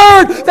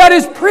Word that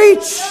is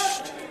preached.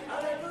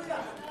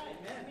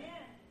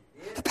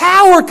 The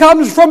power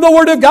comes from the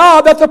Word of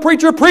God that the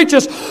preacher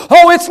preaches.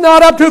 Oh, it's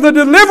not up to the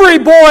delivery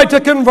boy to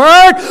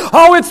convert.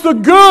 Oh, it's the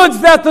goods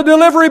that the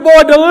delivery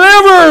boy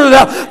delivers.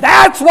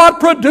 That's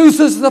what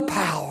produces the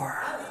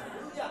power.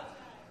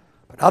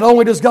 But not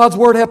only does God's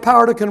Word have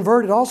power to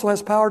convert, it also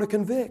has power to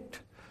convict.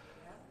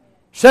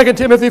 2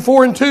 Timothy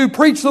 4:2,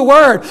 preach the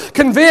Word,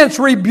 convince,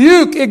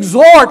 rebuke,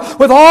 exhort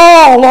with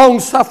all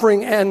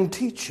long-suffering and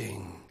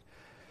teaching.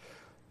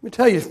 Let me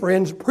tell you,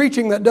 friends,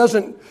 preaching that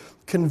doesn't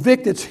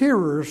convict its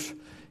hearers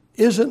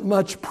isn't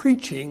much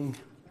preaching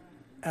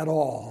at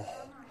all.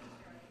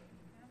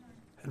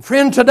 And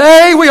friend,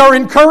 today we are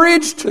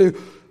encouraged to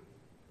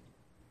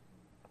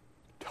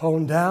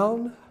tone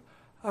down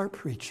our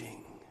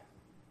preaching.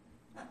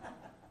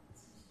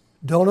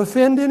 Don't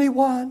offend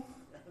anyone.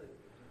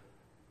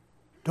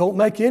 Don't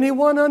make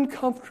anyone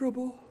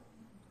uncomfortable.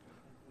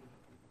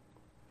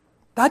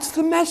 That's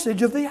the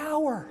message of the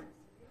hour.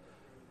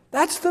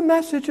 That's the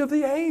message of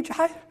the age.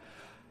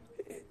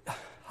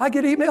 I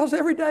get emails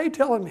every day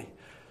telling me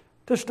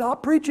to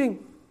stop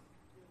preaching.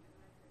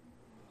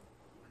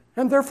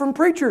 And they're from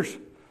preachers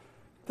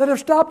that have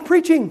stopped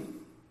preaching.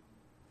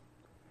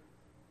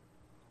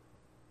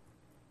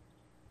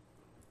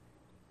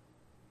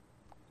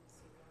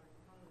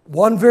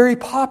 One very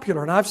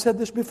popular, and I've said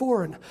this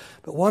before,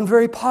 but one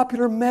very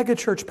popular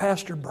megachurch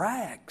pastor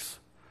brags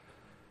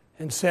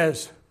and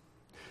says,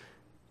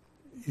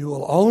 "You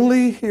will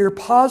only hear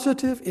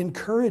positive,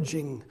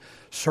 encouraging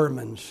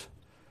sermons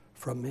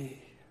from me."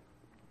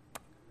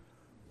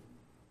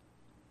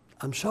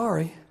 I'm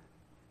sorry.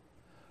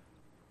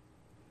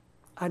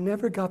 I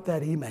never got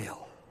that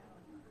email.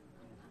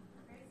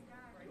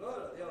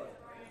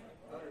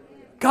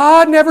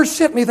 God never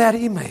sent me that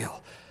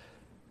email.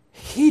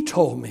 He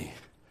told me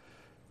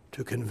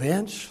to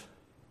convince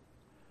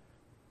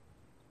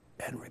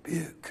and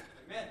rebuke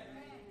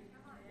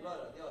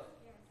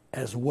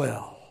as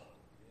well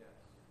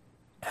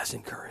as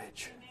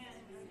encourage.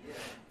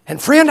 And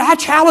friend, I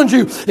challenge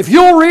you, if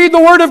you'll read the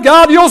Word of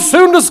God, you'll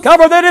soon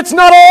discover that it's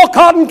not all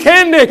cotton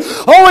candy.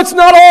 Oh, it's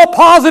not all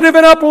positive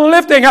and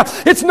uplifting.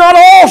 It's not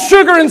all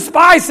sugar and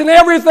spice and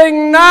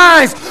everything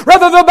nice.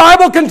 Rather, the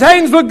Bible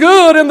contains the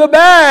good and the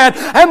bad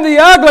and the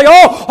ugly.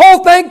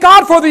 Oh, thank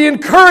God for the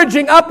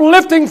encouraging,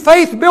 uplifting,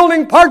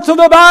 faith-building parts of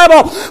the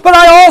Bible. But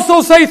I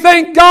also say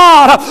thank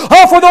God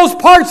for those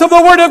parts of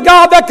the Word of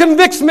God that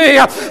convicts me.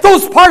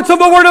 Those parts of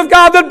the Word of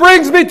God that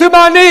brings me to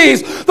my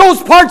knees.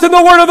 Those parts of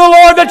the Word of the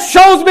Lord that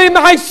shows me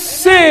my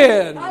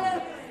sin.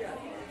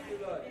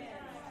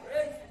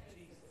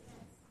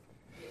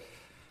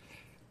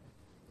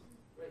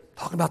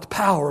 Talking about the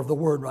power of the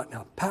Word right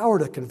now. Power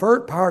to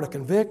convert, power to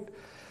convict,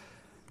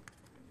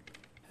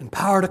 and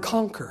power to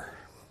conquer.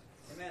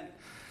 Amen.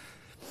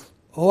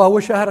 Oh, I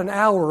wish I had an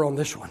hour on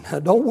this one.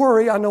 Don't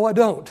worry, I know I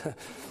don't.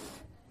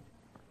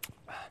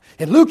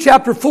 In Luke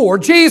chapter 4,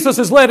 Jesus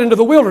is led into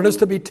the wilderness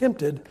to be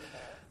tempted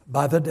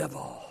by the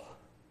devil.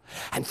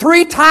 And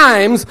 3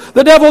 times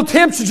the devil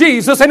tempts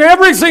Jesus, and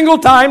every single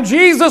time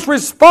Jesus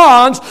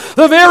responds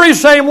the very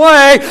same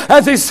way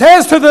as he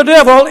says to the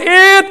devil,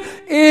 "It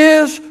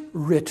is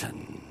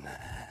written."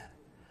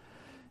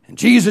 And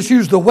Jesus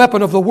used the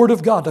weapon of the Word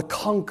of God to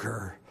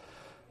conquer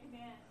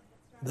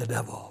the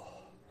devil.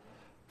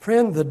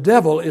 Friend, the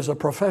devil is a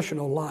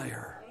professional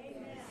liar.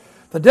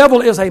 The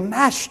devil is a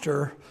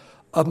master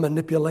of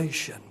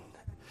manipulation.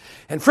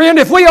 And friend,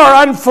 if we are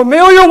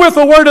unfamiliar with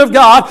the Word of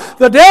God,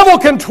 the devil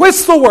can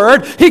twist the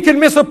Word, he can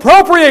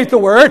misappropriate the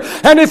Word,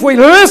 and if we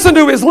listen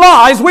to his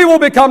lies, we will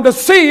become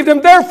deceived,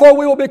 and therefore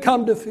we will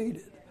become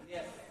defeated.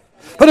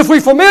 But if we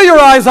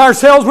familiarize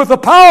ourselves with the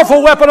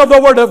powerful weapon of the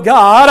Word of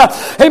God,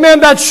 amen,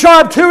 that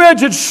sharp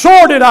two-edged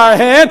sword in our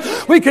hand,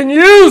 we can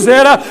use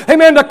it,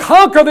 amen, to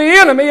conquer the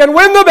enemy and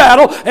win the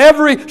battle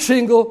every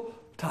single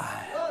time.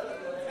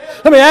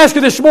 Let me ask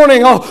you this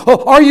morning,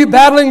 are you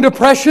battling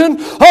depression?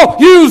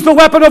 Use the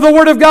weapon of the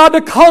Word of God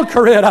to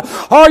conquer it.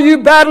 Are you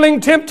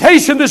battling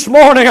temptation this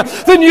morning?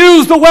 Then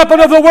use the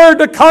weapon of the Word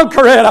to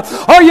conquer it.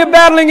 Are you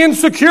battling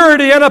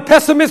insecurity and a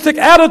pessimistic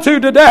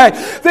attitude today?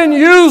 Then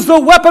use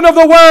the weapon of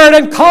the Word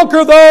and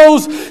conquer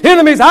those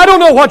enemies. I don't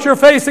know what you're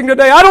facing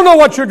today. I don't know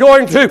what you're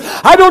going through.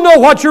 I don't know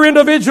what your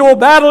individual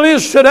battle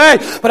is today.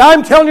 But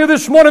I'm telling you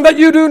this morning that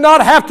you do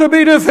not have to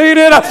be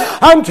defeated.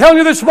 I'm telling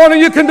you this morning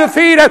you can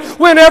defeat it,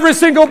 win every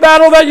single battle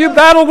that you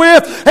battle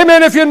with.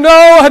 Amen. If you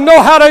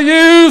know how to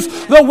use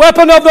the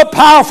weapon of the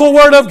powerful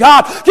Word of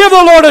God. Give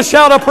the Lord a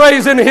shout of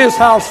praise in His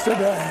house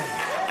today.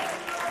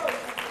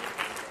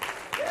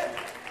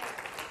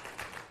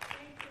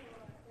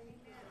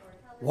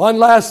 One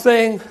last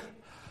thing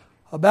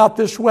about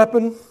this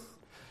weapon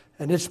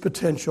and its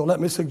potential.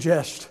 Let me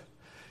suggest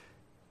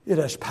it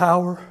has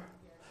power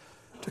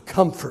to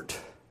comfort.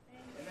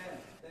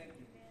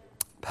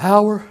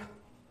 Power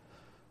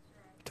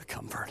to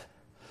comfort.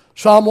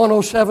 Psalm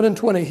 107 and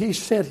 20, He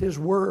sent His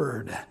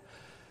word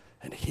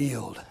and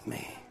healed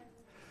me.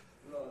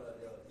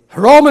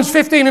 Romans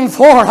 15 and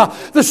 4,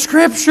 the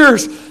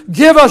Scriptures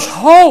give us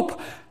hope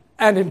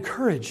and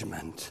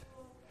encouragement.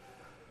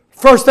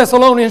 1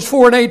 Thessalonians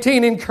 4 and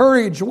 18,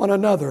 encourage one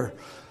another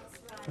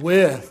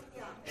with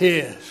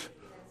His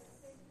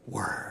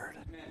word.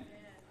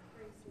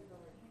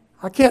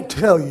 I can't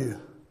tell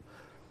you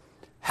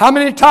how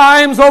many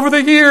times over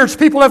the years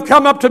people have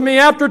come up to me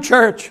after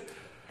church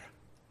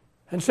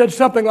and said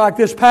something like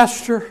this,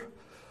 "Pastor,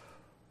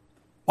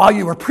 while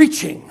you were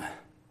preaching,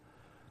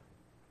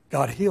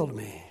 God healed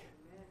me.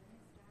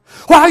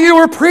 While you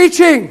were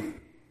preaching,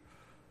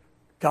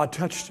 God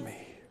touched me.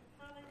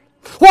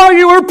 While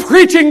you were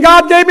preaching,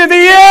 God gave me the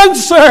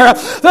answer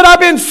that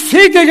I've been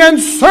seeking and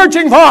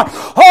searching for.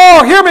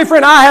 Oh, hear me,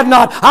 friend. I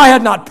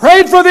had not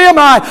prayed for them.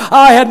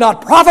 I had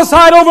not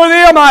prophesied over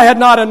them. I had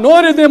not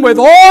anointed them with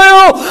oil.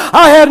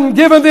 I hadn't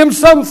given them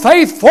some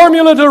faith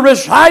formula to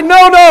recite.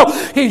 No.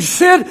 He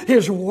sent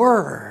His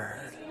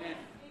Word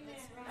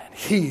and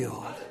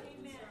healed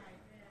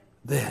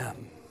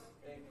them.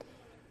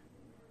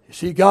 You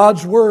see,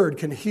 God's Word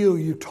can heal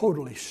you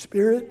totally,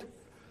 spirit,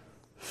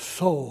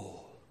 soul,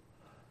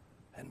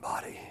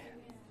 body.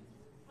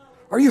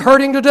 Are you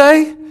hurting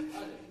today?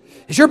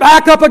 Is your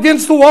back up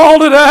against the wall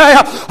today?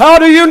 How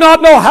do you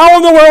not know how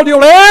in the world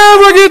you'll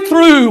ever get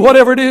through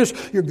whatever it is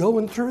you're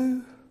going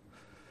through?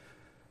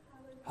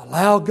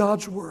 Allow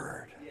God's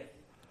Word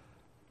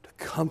to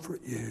comfort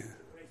you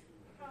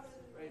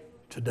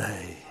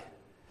today.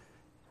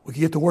 We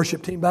can get the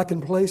worship team back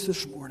in place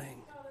this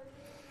morning.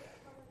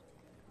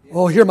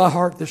 Oh, hear my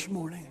heart this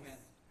morning.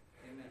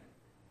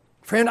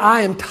 Friend,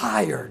 I am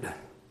tired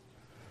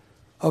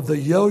of the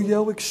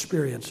yo-yo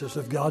experiences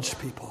of God's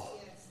people.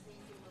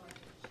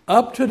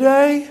 Up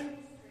today,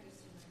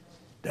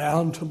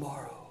 down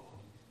tomorrow.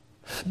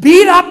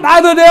 Beat up by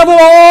the devil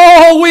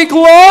all week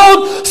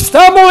long,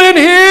 stumble in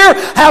here,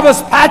 have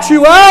us patch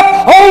you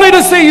up, only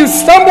to see you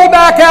stumble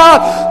back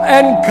out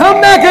and come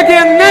back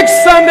again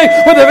next Sunday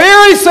with the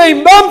very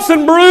same bumps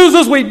and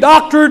bruises we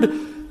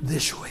doctored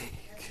this week.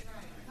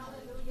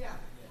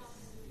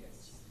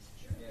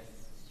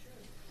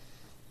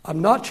 I'm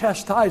not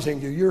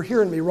chastising you. You're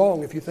hearing me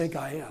wrong if you think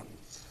I am.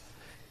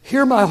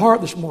 Hear my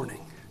heart this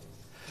morning.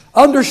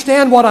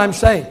 Understand what I'm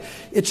saying.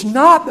 It's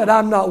not that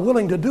I'm not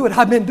willing to do it.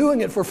 I've been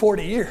doing it for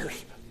 40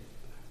 years.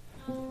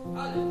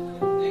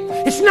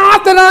 It's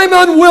not that I'm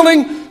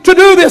unwilling to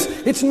do this.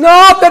 It's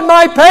not that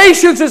my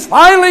patience is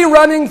finally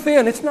running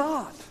thin. It's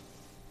not.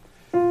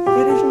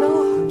 It is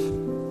not.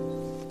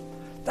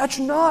 That's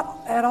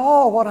not at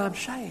all what I'm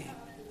saying.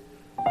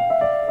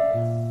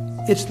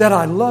 It's that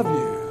I love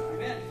you.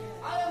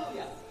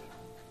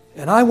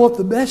 And I want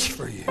the best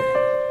for you.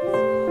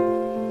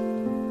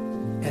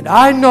 And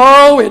I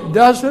know it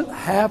doesn't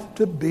have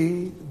to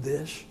be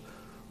this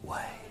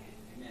way.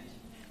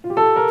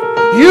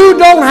 You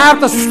don't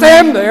have to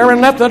stand there and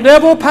let the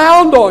devil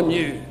pound on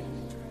you.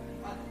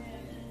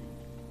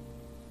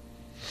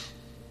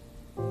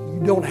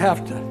 You don't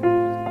have to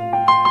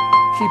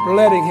keep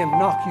letting him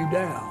knock you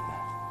down.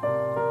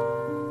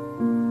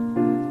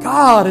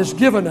 God has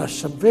given us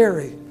some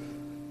very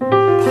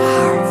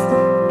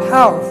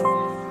powerful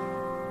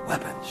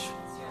weapons.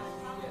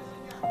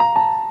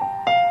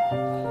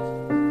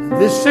 In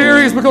this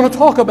series, we're going to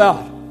talk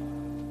about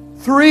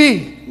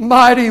 3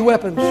 mighty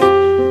weapons.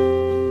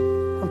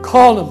 I'm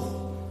calling them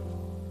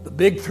the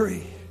big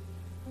 3.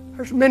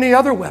 There's many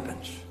other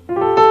weapons.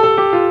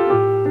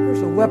 There's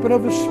the weapon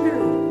of the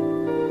Spirit.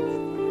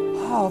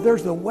 Oh,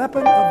 there's the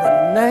weapon of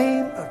the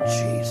name of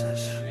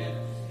Jesus.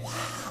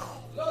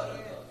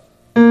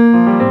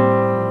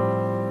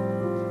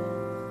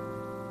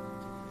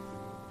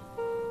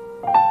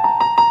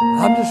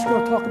 I'm just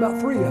going to talk about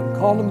 3 of them,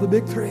 call them the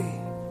big 3.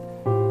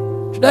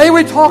 Today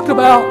we talked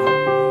about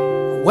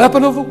the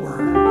weapon of the Word.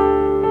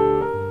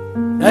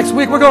 Next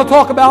week we're going to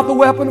talk about the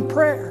weapon of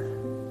prayer.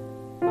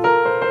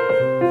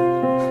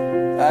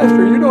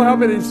 Pastor, you know how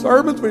many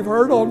sermons we've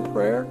heard on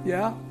prayer?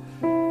 Yeah.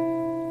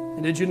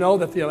 And did you know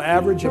that the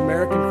average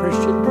American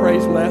Christian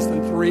prays less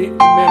than 3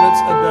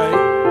 minutes a day?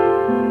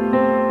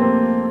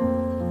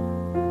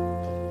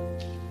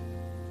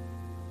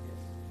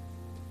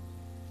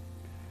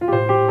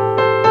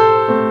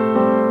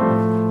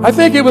 I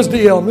think it was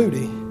D.L.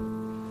 Moody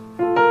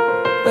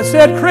that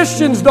said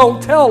Christians don't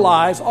tell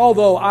lies,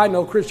 although I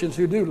know Christians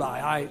who do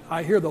lie.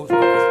 I hear those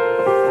lies.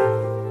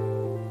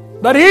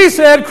 But he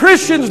said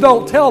Christians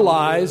don't tell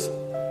lies,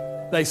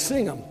 they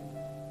sing them.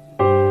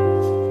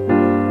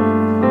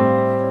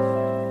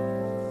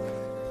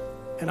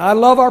 And I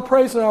love our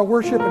praise and our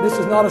worship, and this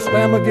is not a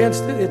slam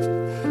against it.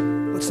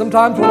 But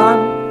sometimes when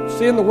I'm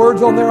seeing the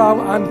words on there,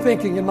 I'm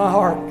thinking in my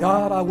heart,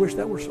 God, I wish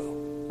that were so.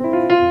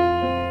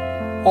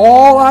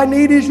 All I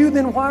need is you,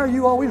 then why are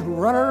you always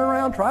running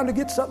around trying to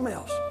get something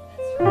else?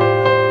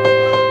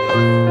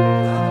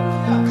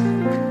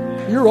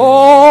 You're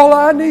all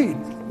I need.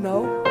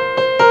 No.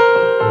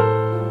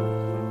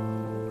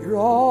 You're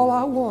all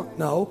I want.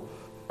 No.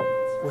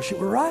 Wish it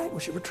were right.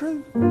 Wish it were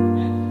true.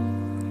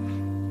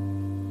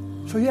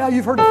 So yeah,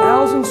 you've heard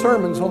 1,000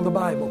 sermons on the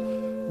Bible,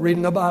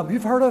 reading the Bible.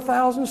 You've heard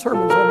 1,000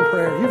 sermons on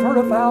prayer. You've heard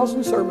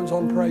 1,000 sermons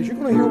on praise. You're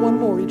going to hear one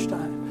more each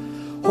time.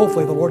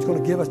 Hopefully the Lord's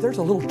going to give us. There's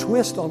a little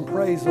twist on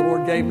praise the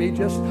Lord gave me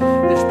just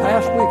this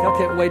past week. I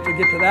can't wait to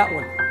get to that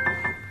one.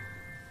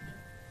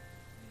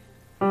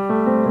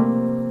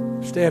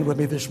 Stand with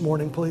me this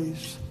morning,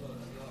 please.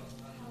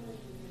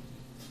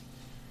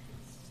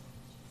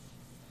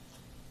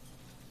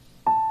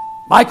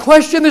 My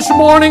question this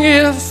morning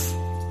is,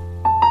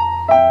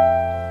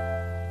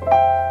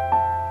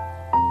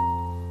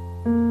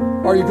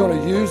 are you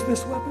going to use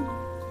this weapon?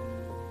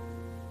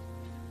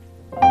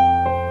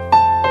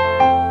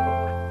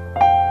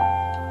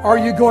 Are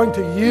you going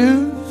to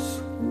use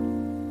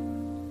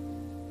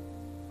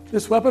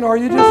this weapon, or are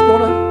you just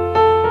going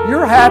to,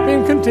 you're happy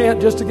and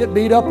content just to get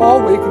beat up all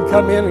week and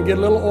come in and get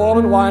a little oil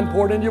and wine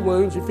poured in your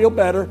wounds, you feel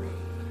better.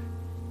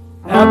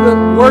 Have the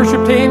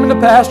worship team and the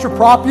pastor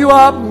prop you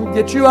up and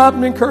get you up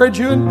and encourage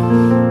you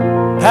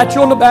and pat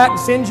you on the back and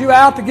send you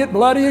out to get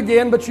bloody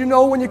again, but you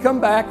know when you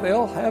come back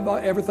they'll have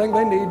everything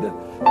they need to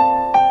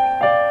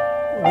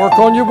work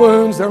on your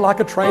wounds. They're like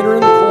a trainer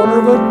in the corner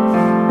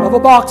of a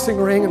boxing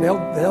ring, and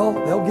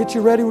they'll get you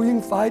ready where you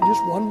can fight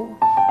just one more.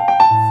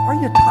 Are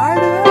you tired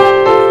of that?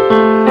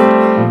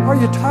 Are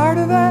you tired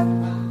of that?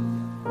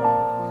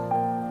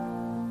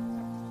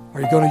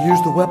 Are you going to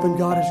use the weapon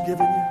God has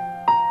given you?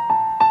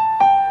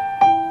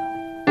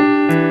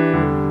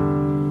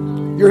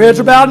 Your heads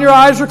are bowed and your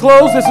eyes are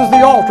closed. This is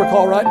the altar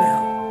call right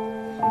now.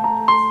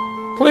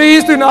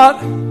 Please do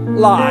not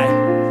lie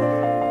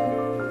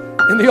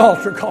in the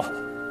altar call.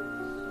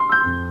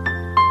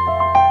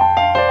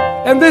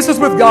 And this is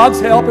with God's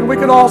help, and we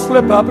can all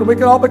slip up, and we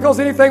can all, because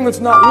anything that's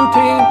not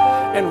routine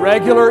and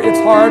regular, it's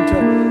hard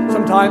to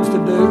sometimes to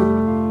do.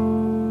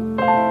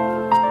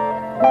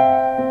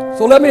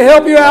 So let me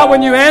help you out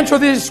when you answer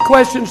these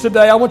questions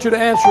today. I want you to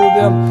answer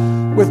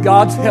them with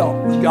God's help.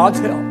 With God's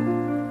help.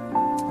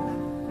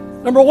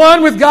 Number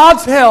one, with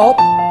God's help,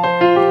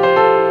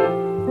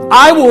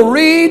 I will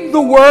read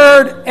the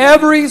Word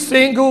every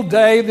single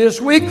day this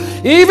week,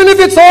 even if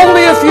it's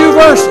only a few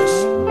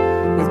verses.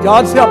 With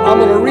God's help, I'm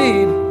going to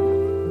read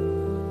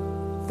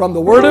from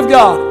the Word of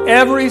God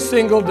every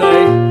single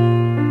day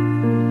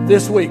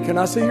this week. Can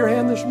I see your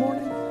hand this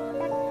morning?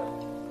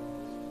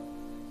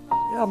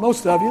 Yeah,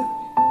 most of you.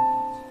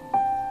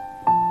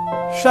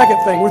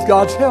 Second thing, with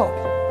God's help.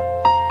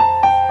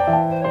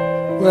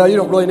 Well, you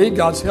don't really need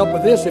God's help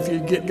with this if you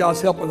get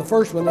God's help with the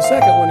first one. The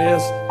second one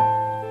is,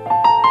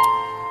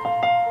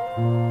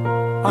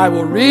 I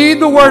will read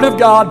the Word of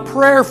God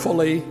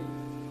prayerfully,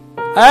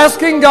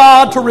 asking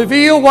God to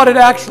reveal what it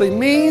actually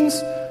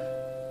means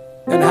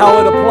and how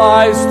it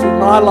applies to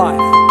my life.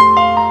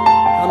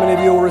 How many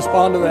of you will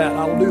respond to that?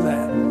 I will do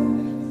that.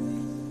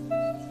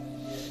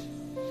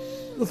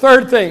 The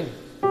third thing,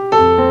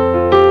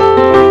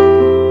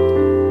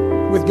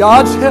 with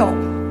God's help,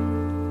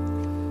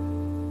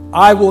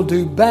 I will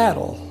do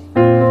battle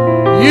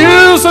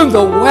using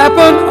the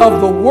weapon of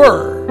the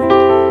Word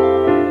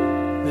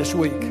this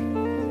week.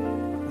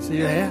 See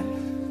your hand?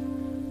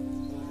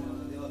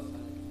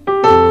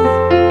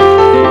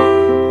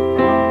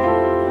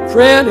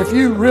 Friend, if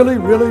you really,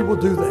 really will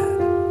do that,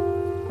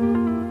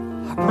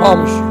 I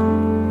promise you,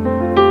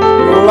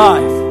 your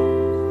life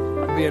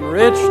will be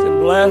enriched and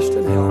blessed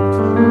and helped.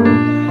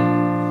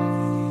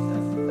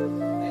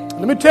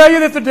 Let me tell you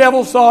that the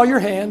devil saw your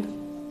hand.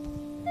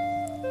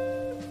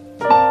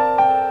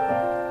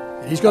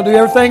 He's going to do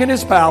everything in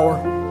his power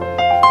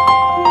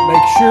to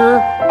make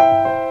sure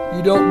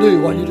you don't do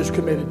what you just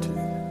committed to.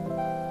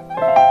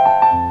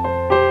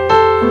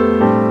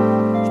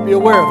 Just be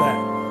aware of that.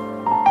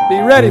 Be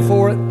ready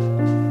for it.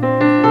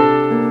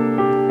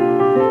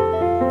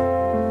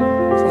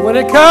 So when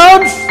it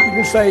comes, you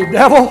can say,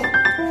 devil,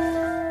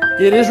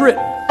 it is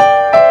written.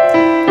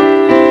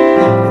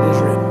 It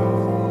is written.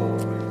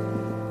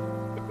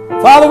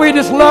 Father, we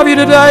just love you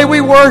today.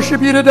 We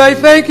worship you today.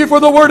 Thank you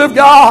for the Word of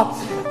God.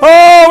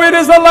 Oh, it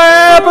is a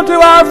lamp unto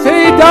our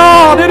feet,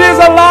 God. It is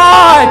a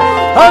light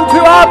unto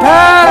our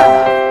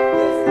path.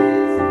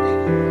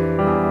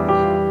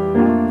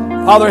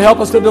 Father, help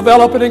us to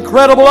develop an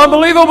incredible,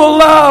 unbelievable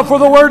love for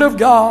the Word of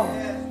God.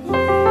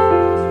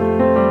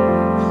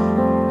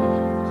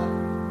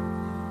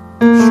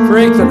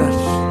 Strengthen us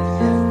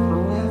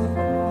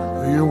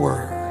through your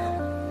Word.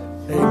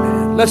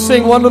 Amen. Let's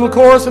sing one little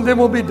chorus and then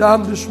we'll be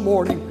done this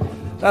morning.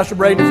 Pastor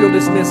Braden, if you'll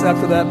dismiss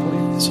after that, please.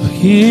 So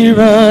here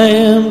I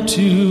am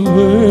to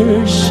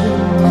worship,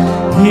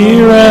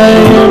 here I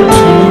am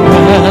to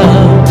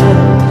bow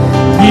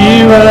down,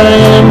 here I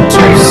am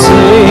to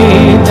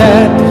say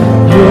that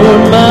you're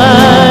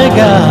my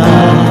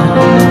God.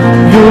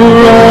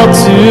 You're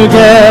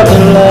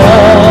altogether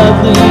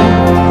lovely,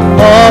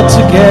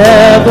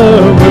 altogether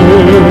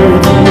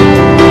worthy,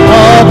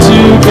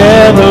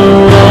 altogether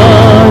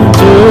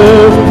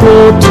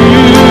wonderful to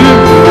me.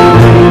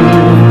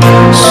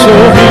 So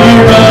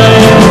here I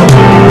am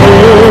to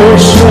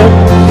worship,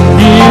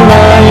 here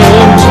I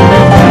am to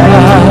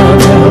bow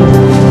down,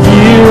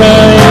 here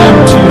I am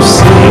to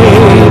say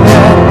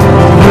that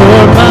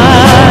you're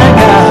my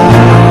God.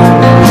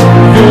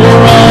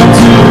 You're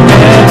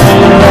altogether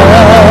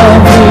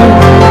lovely,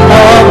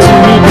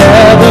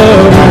 altogether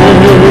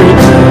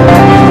worthy,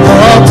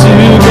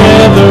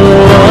 altogether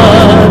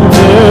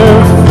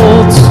wonderful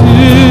to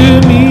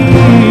me.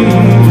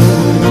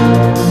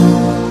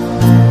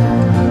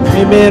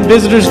 Amen.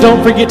 Visitors,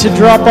 don't forget to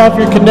drop off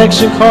your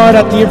connection card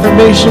at the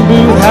information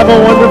booth. Have a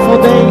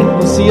wonderful day.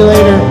 We'll see you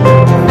later.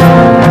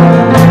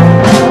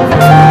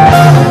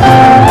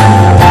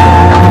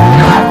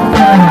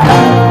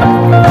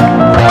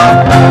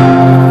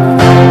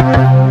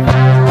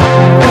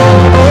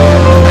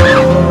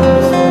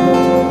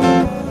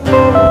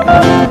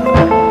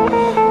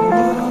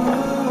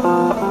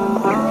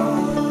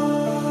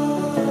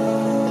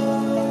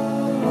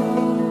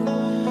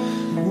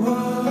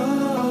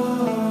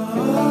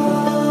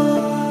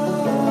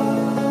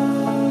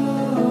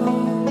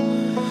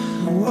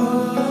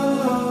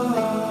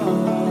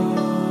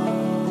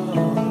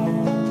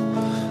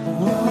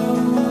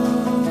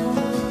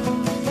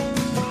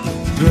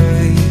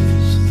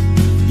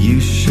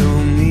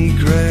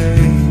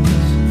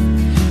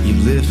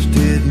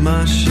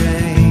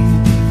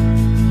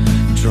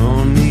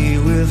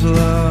 His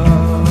love.